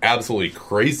going absolutely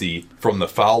crazy from the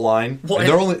foul line. Well, and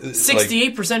they're only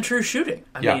 68% true shooting.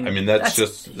 That's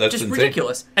just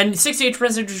ridiculous. And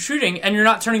 68% true shooting, and you're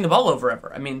not turning the ball over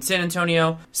ever. San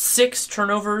Antonio, 6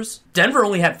 turnovers. Denver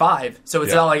only had 5, so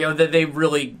it's not like that they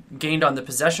really gained on the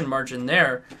possession margin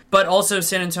there. But also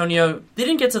San Antonio, they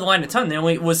didn't get to the line a ton. They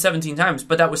only was 17 times,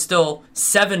 but that was still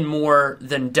 7 more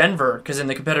than Denver, because in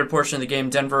the competitive portion of the game,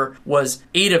 Denver was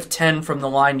 8 of 10 from the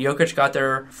line. Jokic got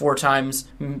there 4 times.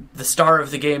 The star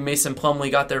of the game, Mason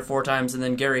Plumlee, got there 4 times, and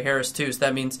then Gary Harris too. So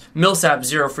that means Millsap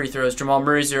 0 free throws, Jamal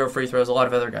Murray 0 free throws, a lot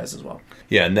of other guys as well.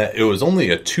 Yeah, and it was only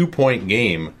a 2-point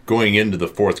game going into the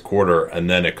fourth quarter, and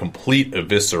then a complete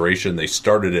evisceration. They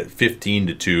started at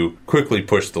 15-2, quickly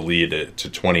pushed the lead to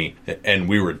 20, and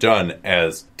we were done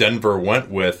as Denver went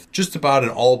with just about an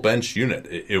all-bench unit.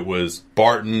 It was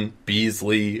Barton,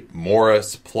 Beasley,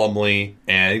 Morris, Plumlee,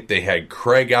 and I think they had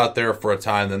Craig out there for a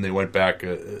time. Then they went back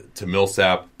to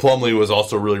Millsap. Plumlee was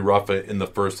also really rough in the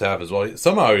first half as well.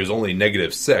 Somehow he was only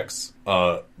 -6.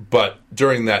 But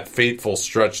during that fateful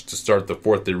stretch to start the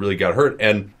fourth, they really got hurt.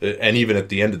 And even at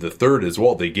the end of the third as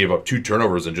well, they gave up 2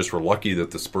 turnovers and just were lucky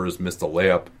that the Spurs missed a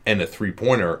layup and a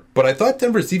 3-pointer. But I thought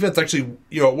Denver's defense actually,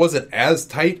 it wasn't as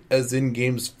tight as in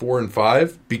games 4 and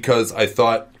 5, because I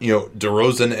thought,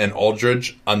 DeRozan and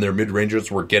Aldridge on their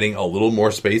mid-rangers were getting a little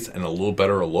more space and a little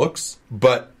better looks.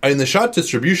 But the shot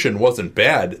distribution wasn't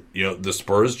bad. The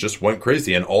Spurs just went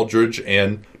crazy, and Aldridge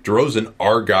and DeRozan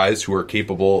are guys who are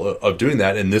capable of doing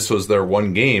that, and this was their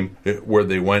one game where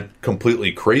they went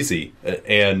completely crazy.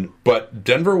 But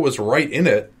Denver was right in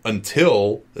it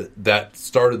until that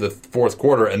start of the fourth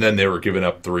quarter, and then they were giving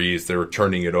up threes, they were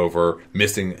turning it over,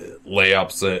 missing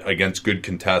layups against good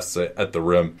contests at the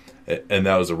rim. And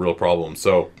that was a real problem.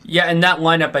 So yeah, and that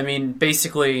lineup,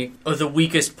 basically of the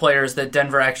weakest players that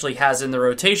Denver actually has in the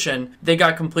rotation, they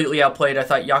got completely outplayed. I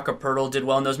thought Jakob Poeltl did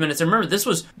well in those minutes. And remember, this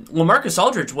was LaMarcus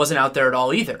Aldridge wasn't out there at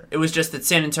all either. It was just that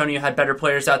San Antonio had better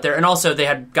players out there, and also they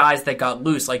had guys that got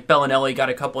loose, like Bellinelli got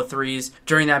a couple of threes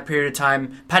during that period of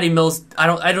time. Patty Mills, I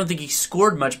don't think he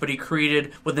scored much, but he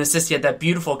created with an assist. He had that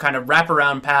beautiful kind of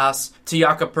wraparound pass to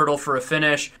Jakob Poeltl for a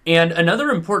finish. And another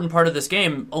important part of this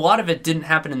game, a lot of it didn't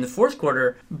happen in the fourth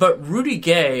quarter, but Rudy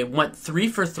Gay went 3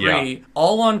 for 3,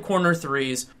 all on corner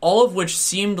threes, all of which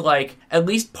seemed like at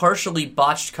least partially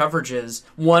botched coverages.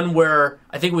 One where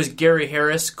I think it was Gary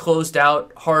Harris closed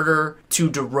out harder to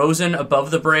DeRozan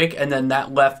above the break, and then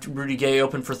that left Rudy Gay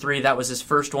open for 3. That was his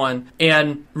first one.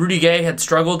 And Rudy Gay had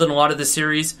struggled in a lot of the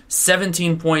series,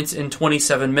 17 points in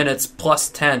 27 minutes, plus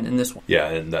 10 in this one. Yeah,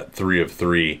 and that 3 of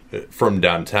 3 from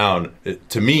downtown,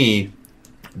 to me,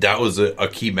 that was a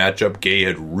key matchup. Gay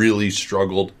had really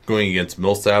struggled going against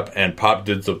Millsap, and Pop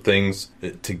did some things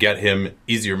to get him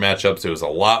easier matchups. It was a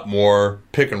lot more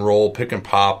pick and roll, pick and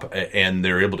pop, and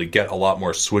they were able to get a lot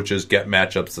more switches, get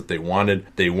matchups that they wanted.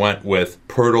 They went with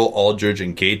Poeltl, Aldridge,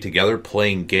 and Gay together,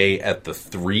 playing Gay at the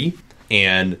 3.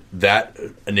 And that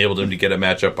enabled him to get a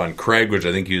matchup on Craig, which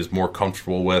I think he was more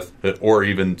comfortable with, or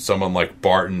even someone like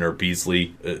Barton or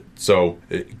Beasley. So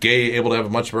Gay able to have a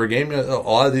much better game. A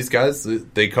lot of these guys,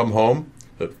 they come home.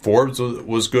 Forbes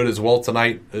was good as well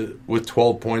tonight with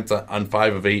 12 points on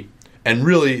 5 of 8. And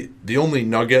really, the only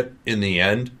nugget in the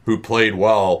end who played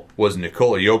well was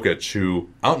Nikola Jokic, who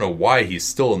I don't know why he's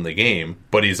still in the game,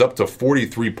 but he's up to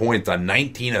 43 points on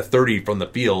 19 of 30 from the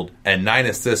field and 9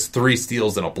 assists, 3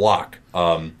 steals, and a block.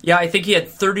 Yeah, I think he had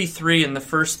 33 in the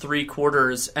first 3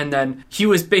 quarters, and then he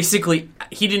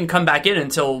didn't come back in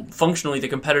until functionally the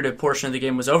competitive portion of the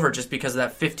game was over, just because of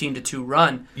that 15-2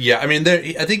 run. Yeah,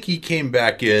 I think he came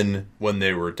back in when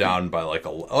they were down by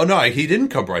he didn't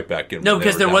come right back in. No,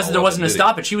 because there wasn't a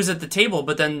stoppage. He was at the table,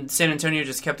 but then San Antonio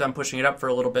just kept on pushing it up for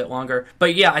a little bit longer.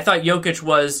 But yeah, I thought Jokic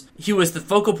was the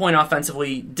focal point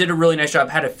offensively, did a really nice job,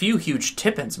 had a few huge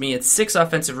tip-ins. He had 6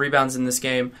 offensive rebounds in this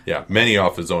game. Yeah, many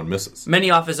off his own misses.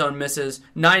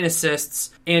 9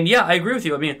 assists. And yeah, I agree with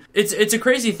you. It's a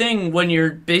crazy thing when you're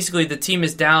basically the team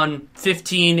is down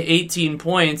 15, 18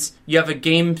 points. You have a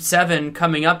game 7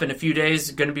 coming up in a few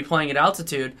days, going to be playing at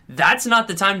altitude. That's not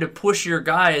the time to push your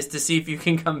guys to see if you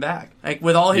can come back. Like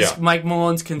with all his Mike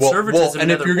Malone's conservatism.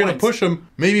 And if you're going to push him,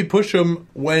 maybe push him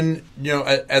when,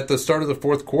 at the start of the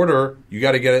fourth quarter, you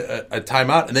got to get a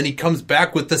timeout. And then he comes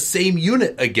back with the same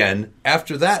unit again.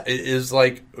 After that, it is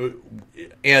like...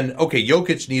 And, okay,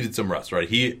 Jokic needed some rest, right?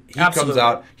 He comes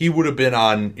out, he would have been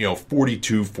on,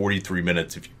 42, 43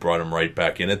 minutes if you brought him right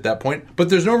back in at that point. But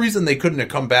there's no reason they couldn't have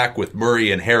come back with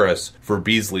Murray and Harris for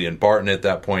Beasley and Barton at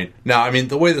that point. Now,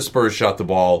 the way the Spurs shot the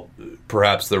ball,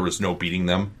 perhaps there was no beating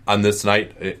them on this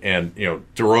night. And,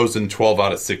 DeRozan, 12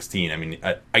 out of 16.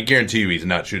 I guarantee you he's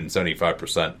not shooting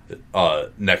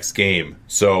 75% next game.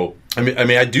 So...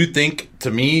 I do think, to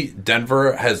me,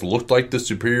 Denver has looked like the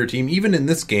superior team. Even in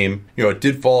this game, it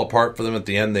did fall apart for them at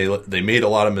the end. They made a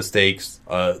lot of mistakes.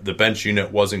 The bench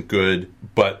unit wasn't good.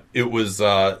 But it was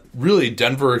really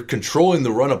Denver controlling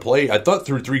the run of play. I thought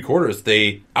through 3 quarters,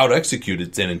 they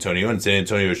out-executed San Antonio, and San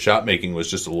Antonio's shot-making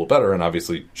was just a little better. And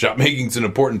obviously, shot-making's an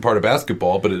important part of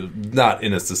basketball, but not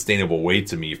in a sustainable way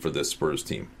to me for this Spurs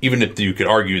team. Even if you could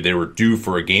argue they were due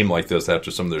for a game like this after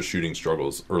some of their shooting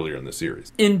struggles earlier in the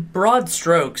series. In broad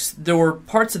strokes, there were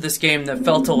parts of this game that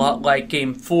felt a lot like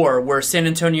Game 4, where San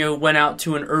Antonio went out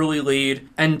to an early lead,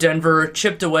 and Denver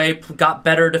chipped away, got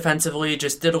better defensively,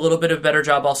 just did a little bit of a better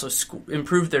job, also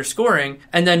improved their scoring.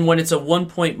 And then when it's a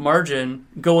 1-point margin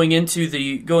going into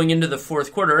the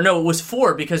fourth quarter, or no, it was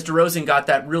 4 because DeRozan got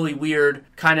that really weird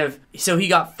kind of, so he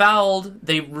got fouled,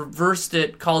 they reversed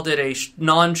it, called it a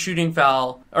non-shooting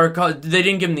foul, or they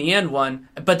didn't give him the and one,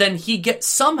 but then he gets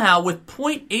somehow with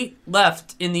 0.8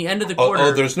 left in the end of the quarter.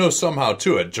 Oh, there's no somehow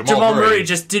to it. Jamal Murray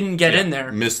just didn't get in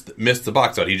there. Missed the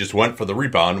box out. He just went for the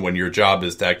rebound when your job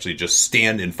is to actually just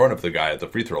stand in front of the guy at the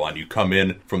free throw line. You come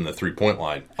in from the 3-point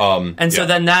line. So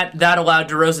then that allowed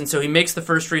DeRozan, so he makes the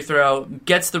first free throw,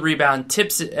 gets the rebound,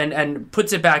 tips it, and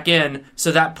puts it back in,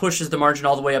 so that pushes the margin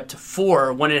all the way up to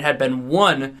 4 when it had been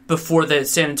 1 before the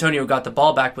San Antonio got the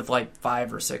ball back with like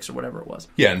 5 or 6 or whatever it was.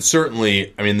 Yeah, and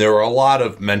certainly, I mean, there were a lot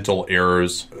of mental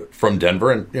errors from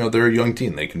Denver, and they're a young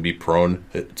team. They can be prone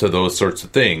to those sorts of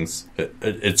things.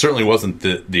 It certainly wasn't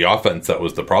the offense that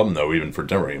was the problem, though, even for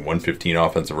Denver. I mean, 115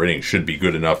 offensive rating should be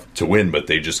good enough to win, but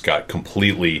they just got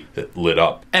completely lit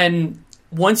up. And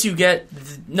once you get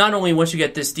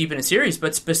this deep in a series,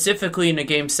 but specifically in a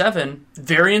Game 7,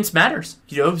 variance matters.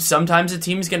 Sometimes a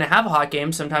team's going to have a hot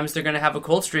game, sometimes they're going to have a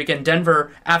cold streak, and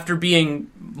Denver, after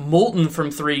being molten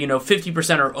from 3,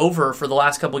 50% or over for the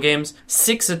last couple of games,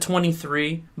 6 of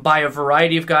 23 by a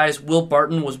variety of guys. Will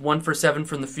Barton was 1 for 7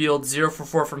 from the field, 0 for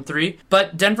 4 from 3.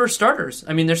 But Denver starters,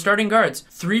 they're starting guards,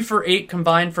 3 for 8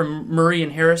 combined from Murray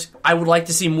and Harris. I would like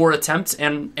to see more attempts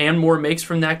and more makes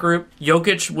from that group.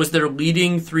 Jokic was their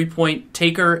leading 3-point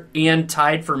taker and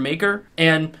tied for maker.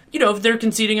 And, if they're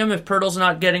conceding him, if Pirtle's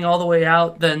not getting all the way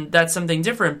out, then that's something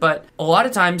different. But a lot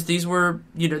of times these were,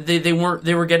 they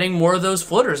were getting more of those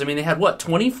floaters. They had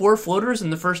 24 floaters in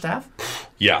the first half?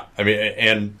 Yeah,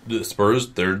 and the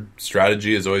Spurs, their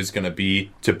strategy is always going to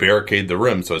be to barricade the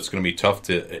rim, so it's going to be tough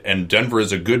to, and Denver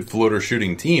is a good floater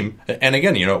shooting team. And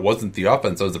again, it wasn't the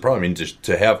offense that was the problem. Just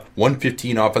to have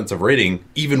 115 offensive rating,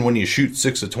 even when you shoot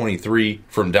 6 of 23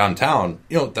 from downtown,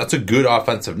 that's a good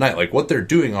offensive night. Like, what they're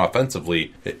doing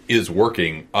offensively is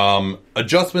working.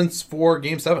 Adjustments for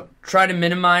Game 7. Try to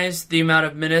minimize the amount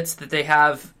of minutes that they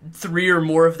have 3 or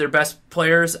more of their best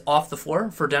players off the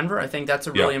floor for Denver. I think that's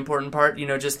a really important part.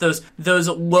 Just those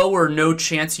lower no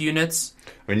chance units.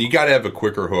 You got to have a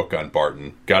quicker hook on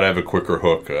Barton. Got to have a quicker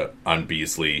hook on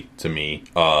Beasley, to me.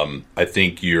 I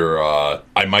think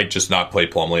I might just not play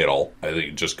Plumlee at all. I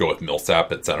think just go with Millsap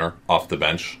at center off the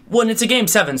bench. Well, and it's a Game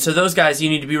 7, so those guys, you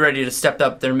need to be ready to step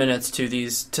up their minutes to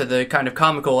the kind of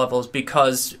comical levels,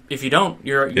 because if you don't,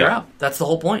 you're out. That's the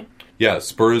whole point. Yeah,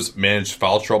 Spurs managed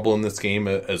foul trouble in this game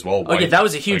as well. Oh, yeah, that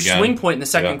was a huge swing point in the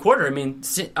second quarter.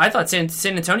 I thought San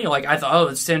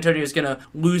Antonio, San Antonio is going to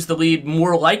lose the lead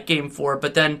more like Game 4,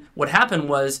 but then what happened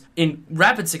was, in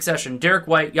rapid succession, Derek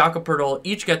White, Jakob Poeltl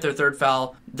each get their third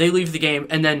foul, they leave the game,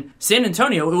 and then San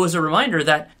Antonio, it was a reminder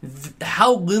that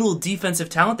how little defensive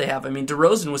talent they have.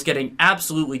 DeRozan was getting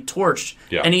absolutely torched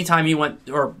anytime he went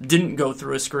or didn't go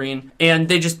through a screen, and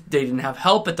they didn't have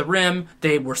help at the rim.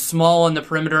 They were small on the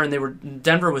perimeter, and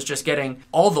Denver was just getting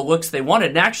all the looks they wanted,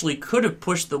 and actually could have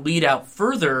pushed the lead out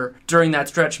further during that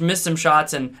stretch, missed some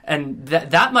shots, and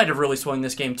that might have really swung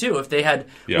this game too if they had,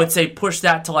 let's say, pushed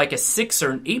that to like a 6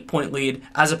 or an 8-point lead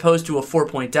as opposed to a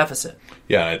 4-point deficit.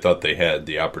 Yeah, I thought they had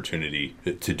the opportunity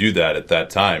to do that at that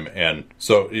time. And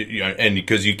so, and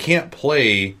because you can't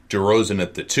play DeRozan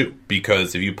at the 2,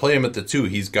 because if you play him at the 2,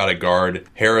 he's got to guard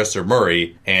Harris or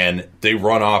Murray, and they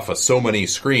run off of so many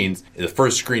screens. The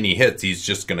first screen he hits, he's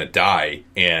just going to die,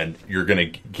 and you're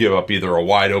going to give up either a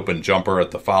wide open jumper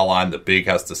at the foul line. The big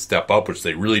has to step up, which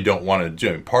they really don't want to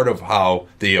do. Part of how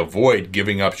they avoid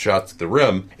giving up shots at the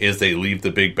rim is they leave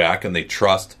the big back and they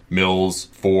trust Mills,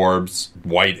 Forbes,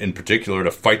 White in particular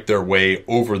to fight their way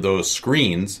over those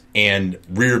screens and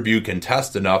rear view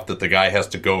contest enough that the guy has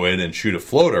to go in and shoot a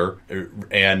floater.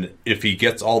 And if he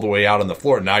gets all the way out on the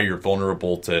floor, now you're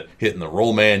vulnerable to hitting the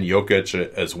roll man,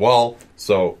 Jokic as well.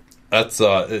 So that's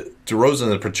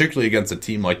DeRozan, particularly against a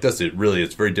team like this,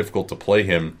 it's very difficult to play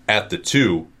him at the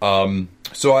 2.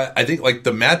 So I think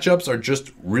the matchups are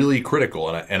just really critical,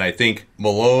 and I think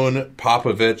Malone,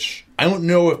 Popovich, I don't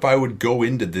know if I would go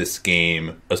into this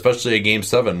game, especially a Game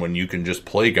 7 when you can just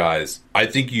play guys. I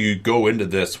think you go into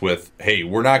this with, hey,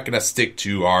 we're not going to stick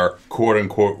to our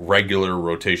quote-unquote regular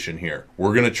rotation here.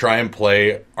 We're going to try and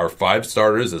play our 5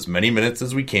 starters as many minutes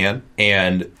as we can,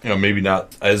 and maybe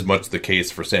not as much the case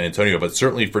for San Antonio, but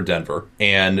certainly for Denver. Denver.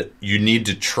 And you need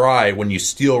to try, when you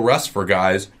steal rest for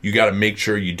guys, you got to make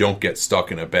sure you don't get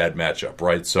stuck in a bad matchup,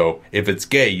 right? So if it's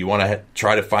Gay, you want to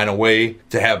try to find a way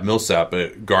to have Millsap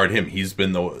guard him. He's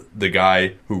been the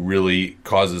guy who really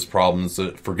causes problems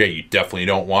for Gay. You definitely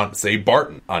don't want, say,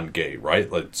 Barton on Gay, right?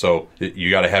 So you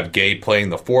got to have Gay playing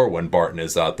the 4 when Barton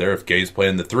is out there. If Gay's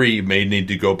playing the 3, you may need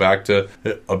to go back to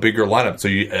a bigger lineup. So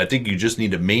I think you just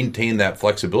need to maintain that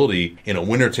flexibility in a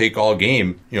winner-take-all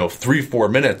game.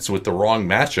 3-4 minutes with the wrong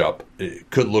matchup, it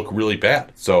could look really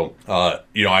bad. So,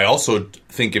 I also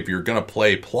think if you're going to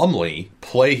play Plumlee,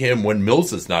 play him when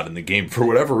Mills is not in the game. For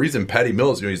whatever reason, Patty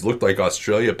Mills, he's looked like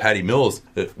Australia Patty Mills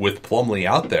with Plumlee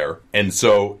out there. And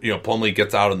so, Plumlee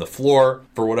gets out on the floor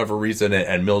for whatever reason,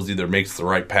 and Mills either makes the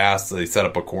right pass, so they set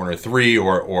up a corner 3,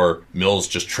 or Mills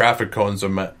just traffic cones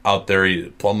him out there.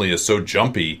 Plumlee is so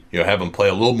jumpy, have him play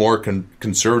a little more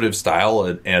conservative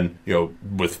style, and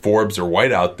with Forbes or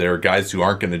White out there, guys who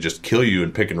aren't going to just kill you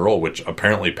in pick and roll, which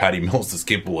apparently Patty Mills is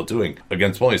capable of doing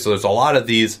against Plumlee. So there's a lot of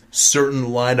these certain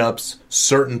lineups,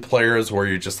 certain players where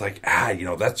you're just like,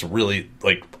 that's really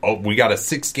we got a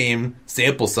 6-game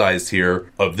sample size here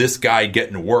of this guy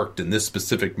getting worked in this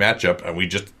specific matchup, and we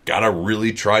just gotta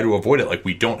really try to avoid it.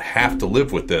 We don't have to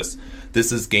live with this.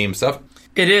 This is game 7.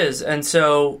 It is, and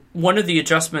so one of the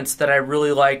adjustments that I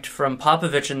really liked from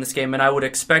Popovich in this game, and I would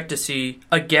expect to see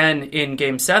again in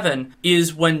Game 7,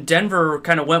 is when Denver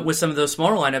kind of went with some of those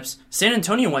smaller lineups, San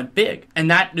Antonio went big,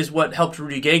 and that is what helped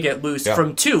Rudy Gay get loose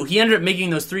from 2. He ended up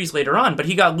making those 3s later on, but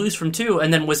he got loose from 2,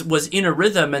 and then was in a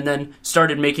rhythm, and then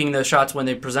started making the shots when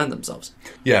they present themselves.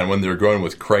 Yeah, and when they're going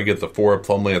with Craig at the 4,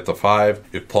 Plumlee at the 5,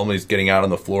 if Plumlee's getting out on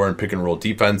the floor in pick and roll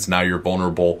defense, now you're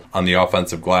vulnerable on the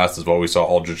offensive glass, as well. We saw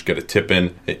Aldridge get a tip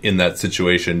in that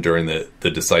situation during the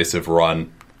decisive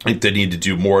run. I think they need to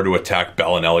do more to attack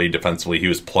Bellinelli defensively. He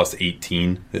was plus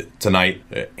 18 tonight.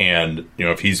 And,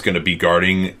 if he's going to be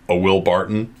guarding a Will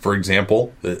Barton, for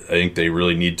example, I think they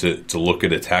really need to look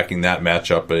at attacking that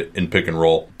matchup in pick and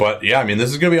roll. But, yeah, this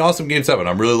is going to be awesome Game 7.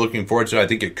 I'm really looking forward to it. I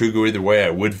think it could go either way.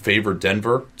 I would favor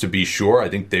Denver, to be sure. I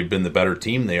think they've been the better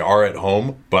team. They are at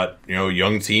home. But,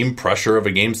 young team, pressure of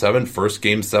a Game 7, first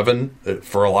Game 7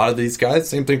 for a lot of these guys.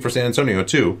 Same thing for San Antonio,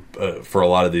 too, for a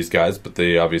lot of these guys. But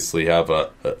they obviously have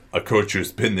a coach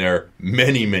who's been there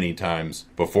many, many times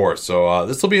before. So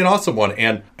this will be an awesome one.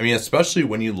 And, especially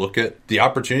when you look at the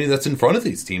opportunity that's in front of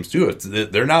these teams, too.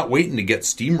 They're not waiting to get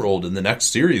steamrolled in the next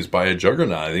series by a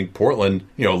juggernaut. I think Portland,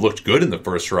 looked good in the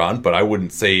first round, but I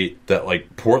wouldn't say that,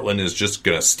 Portland is just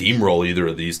going to steamroll either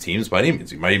of these teams by any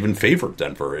means. You might even favor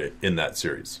Denver in that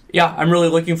series. Yeah, I'm really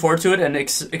looking forward to it, and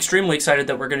extremely excited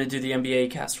that we're going to do the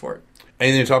NBA cast for it.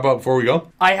 Anything to talk about before we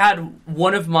go? I had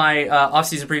one of my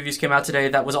offseason previews came out today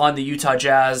that was on the Utah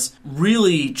Jazz.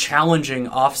 Really challenging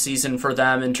offseason for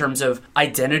them in terms of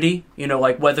identity.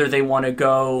 Whether they want to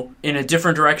go in a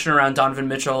different direction around Donovan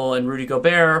Mitchell and Rudy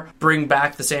Gobert, bring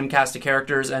back the same cast of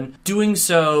characters, and doing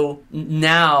so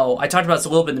now, I talked about this a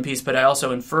little bit in the piece, but I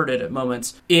also inferred it at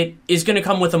moments. It is going to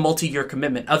come with a multi-year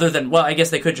commitment, other than, I guess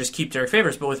they could just keep Derek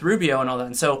Favors, but with Rubio and all that.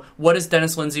 And so what does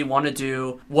Dennis Lindsey want to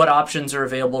do? What options are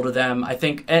available to them? I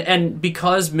think, and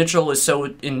because Mitchell is so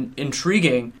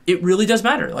intriguing, it really does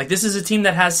matter. This is a team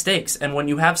that has stakes, and when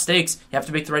you have stakes, you have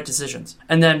to make the right decisions.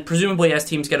 And then, presumably, as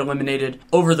teams get eliminated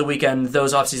over the weekend,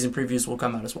 those offseason previews will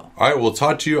come out as well. All right, we'll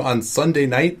talk to you on Sunday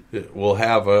night. We'll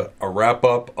have a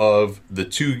wrap-up of the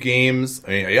 2 games.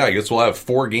 I guess we'll have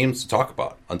 4 games to talk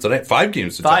about on Sunday. 5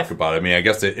 games to talk about. I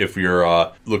guess if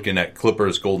you're looking at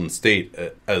Clippers, Golden State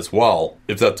as well,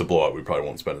 if that's a blowout, we probably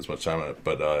won't spend as much time on it.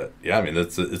 But,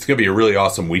 it's going to be a really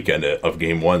awesome weekend of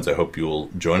Game 1s. I hope you'll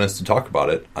join us to talk about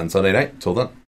it on Sunday night. Till then.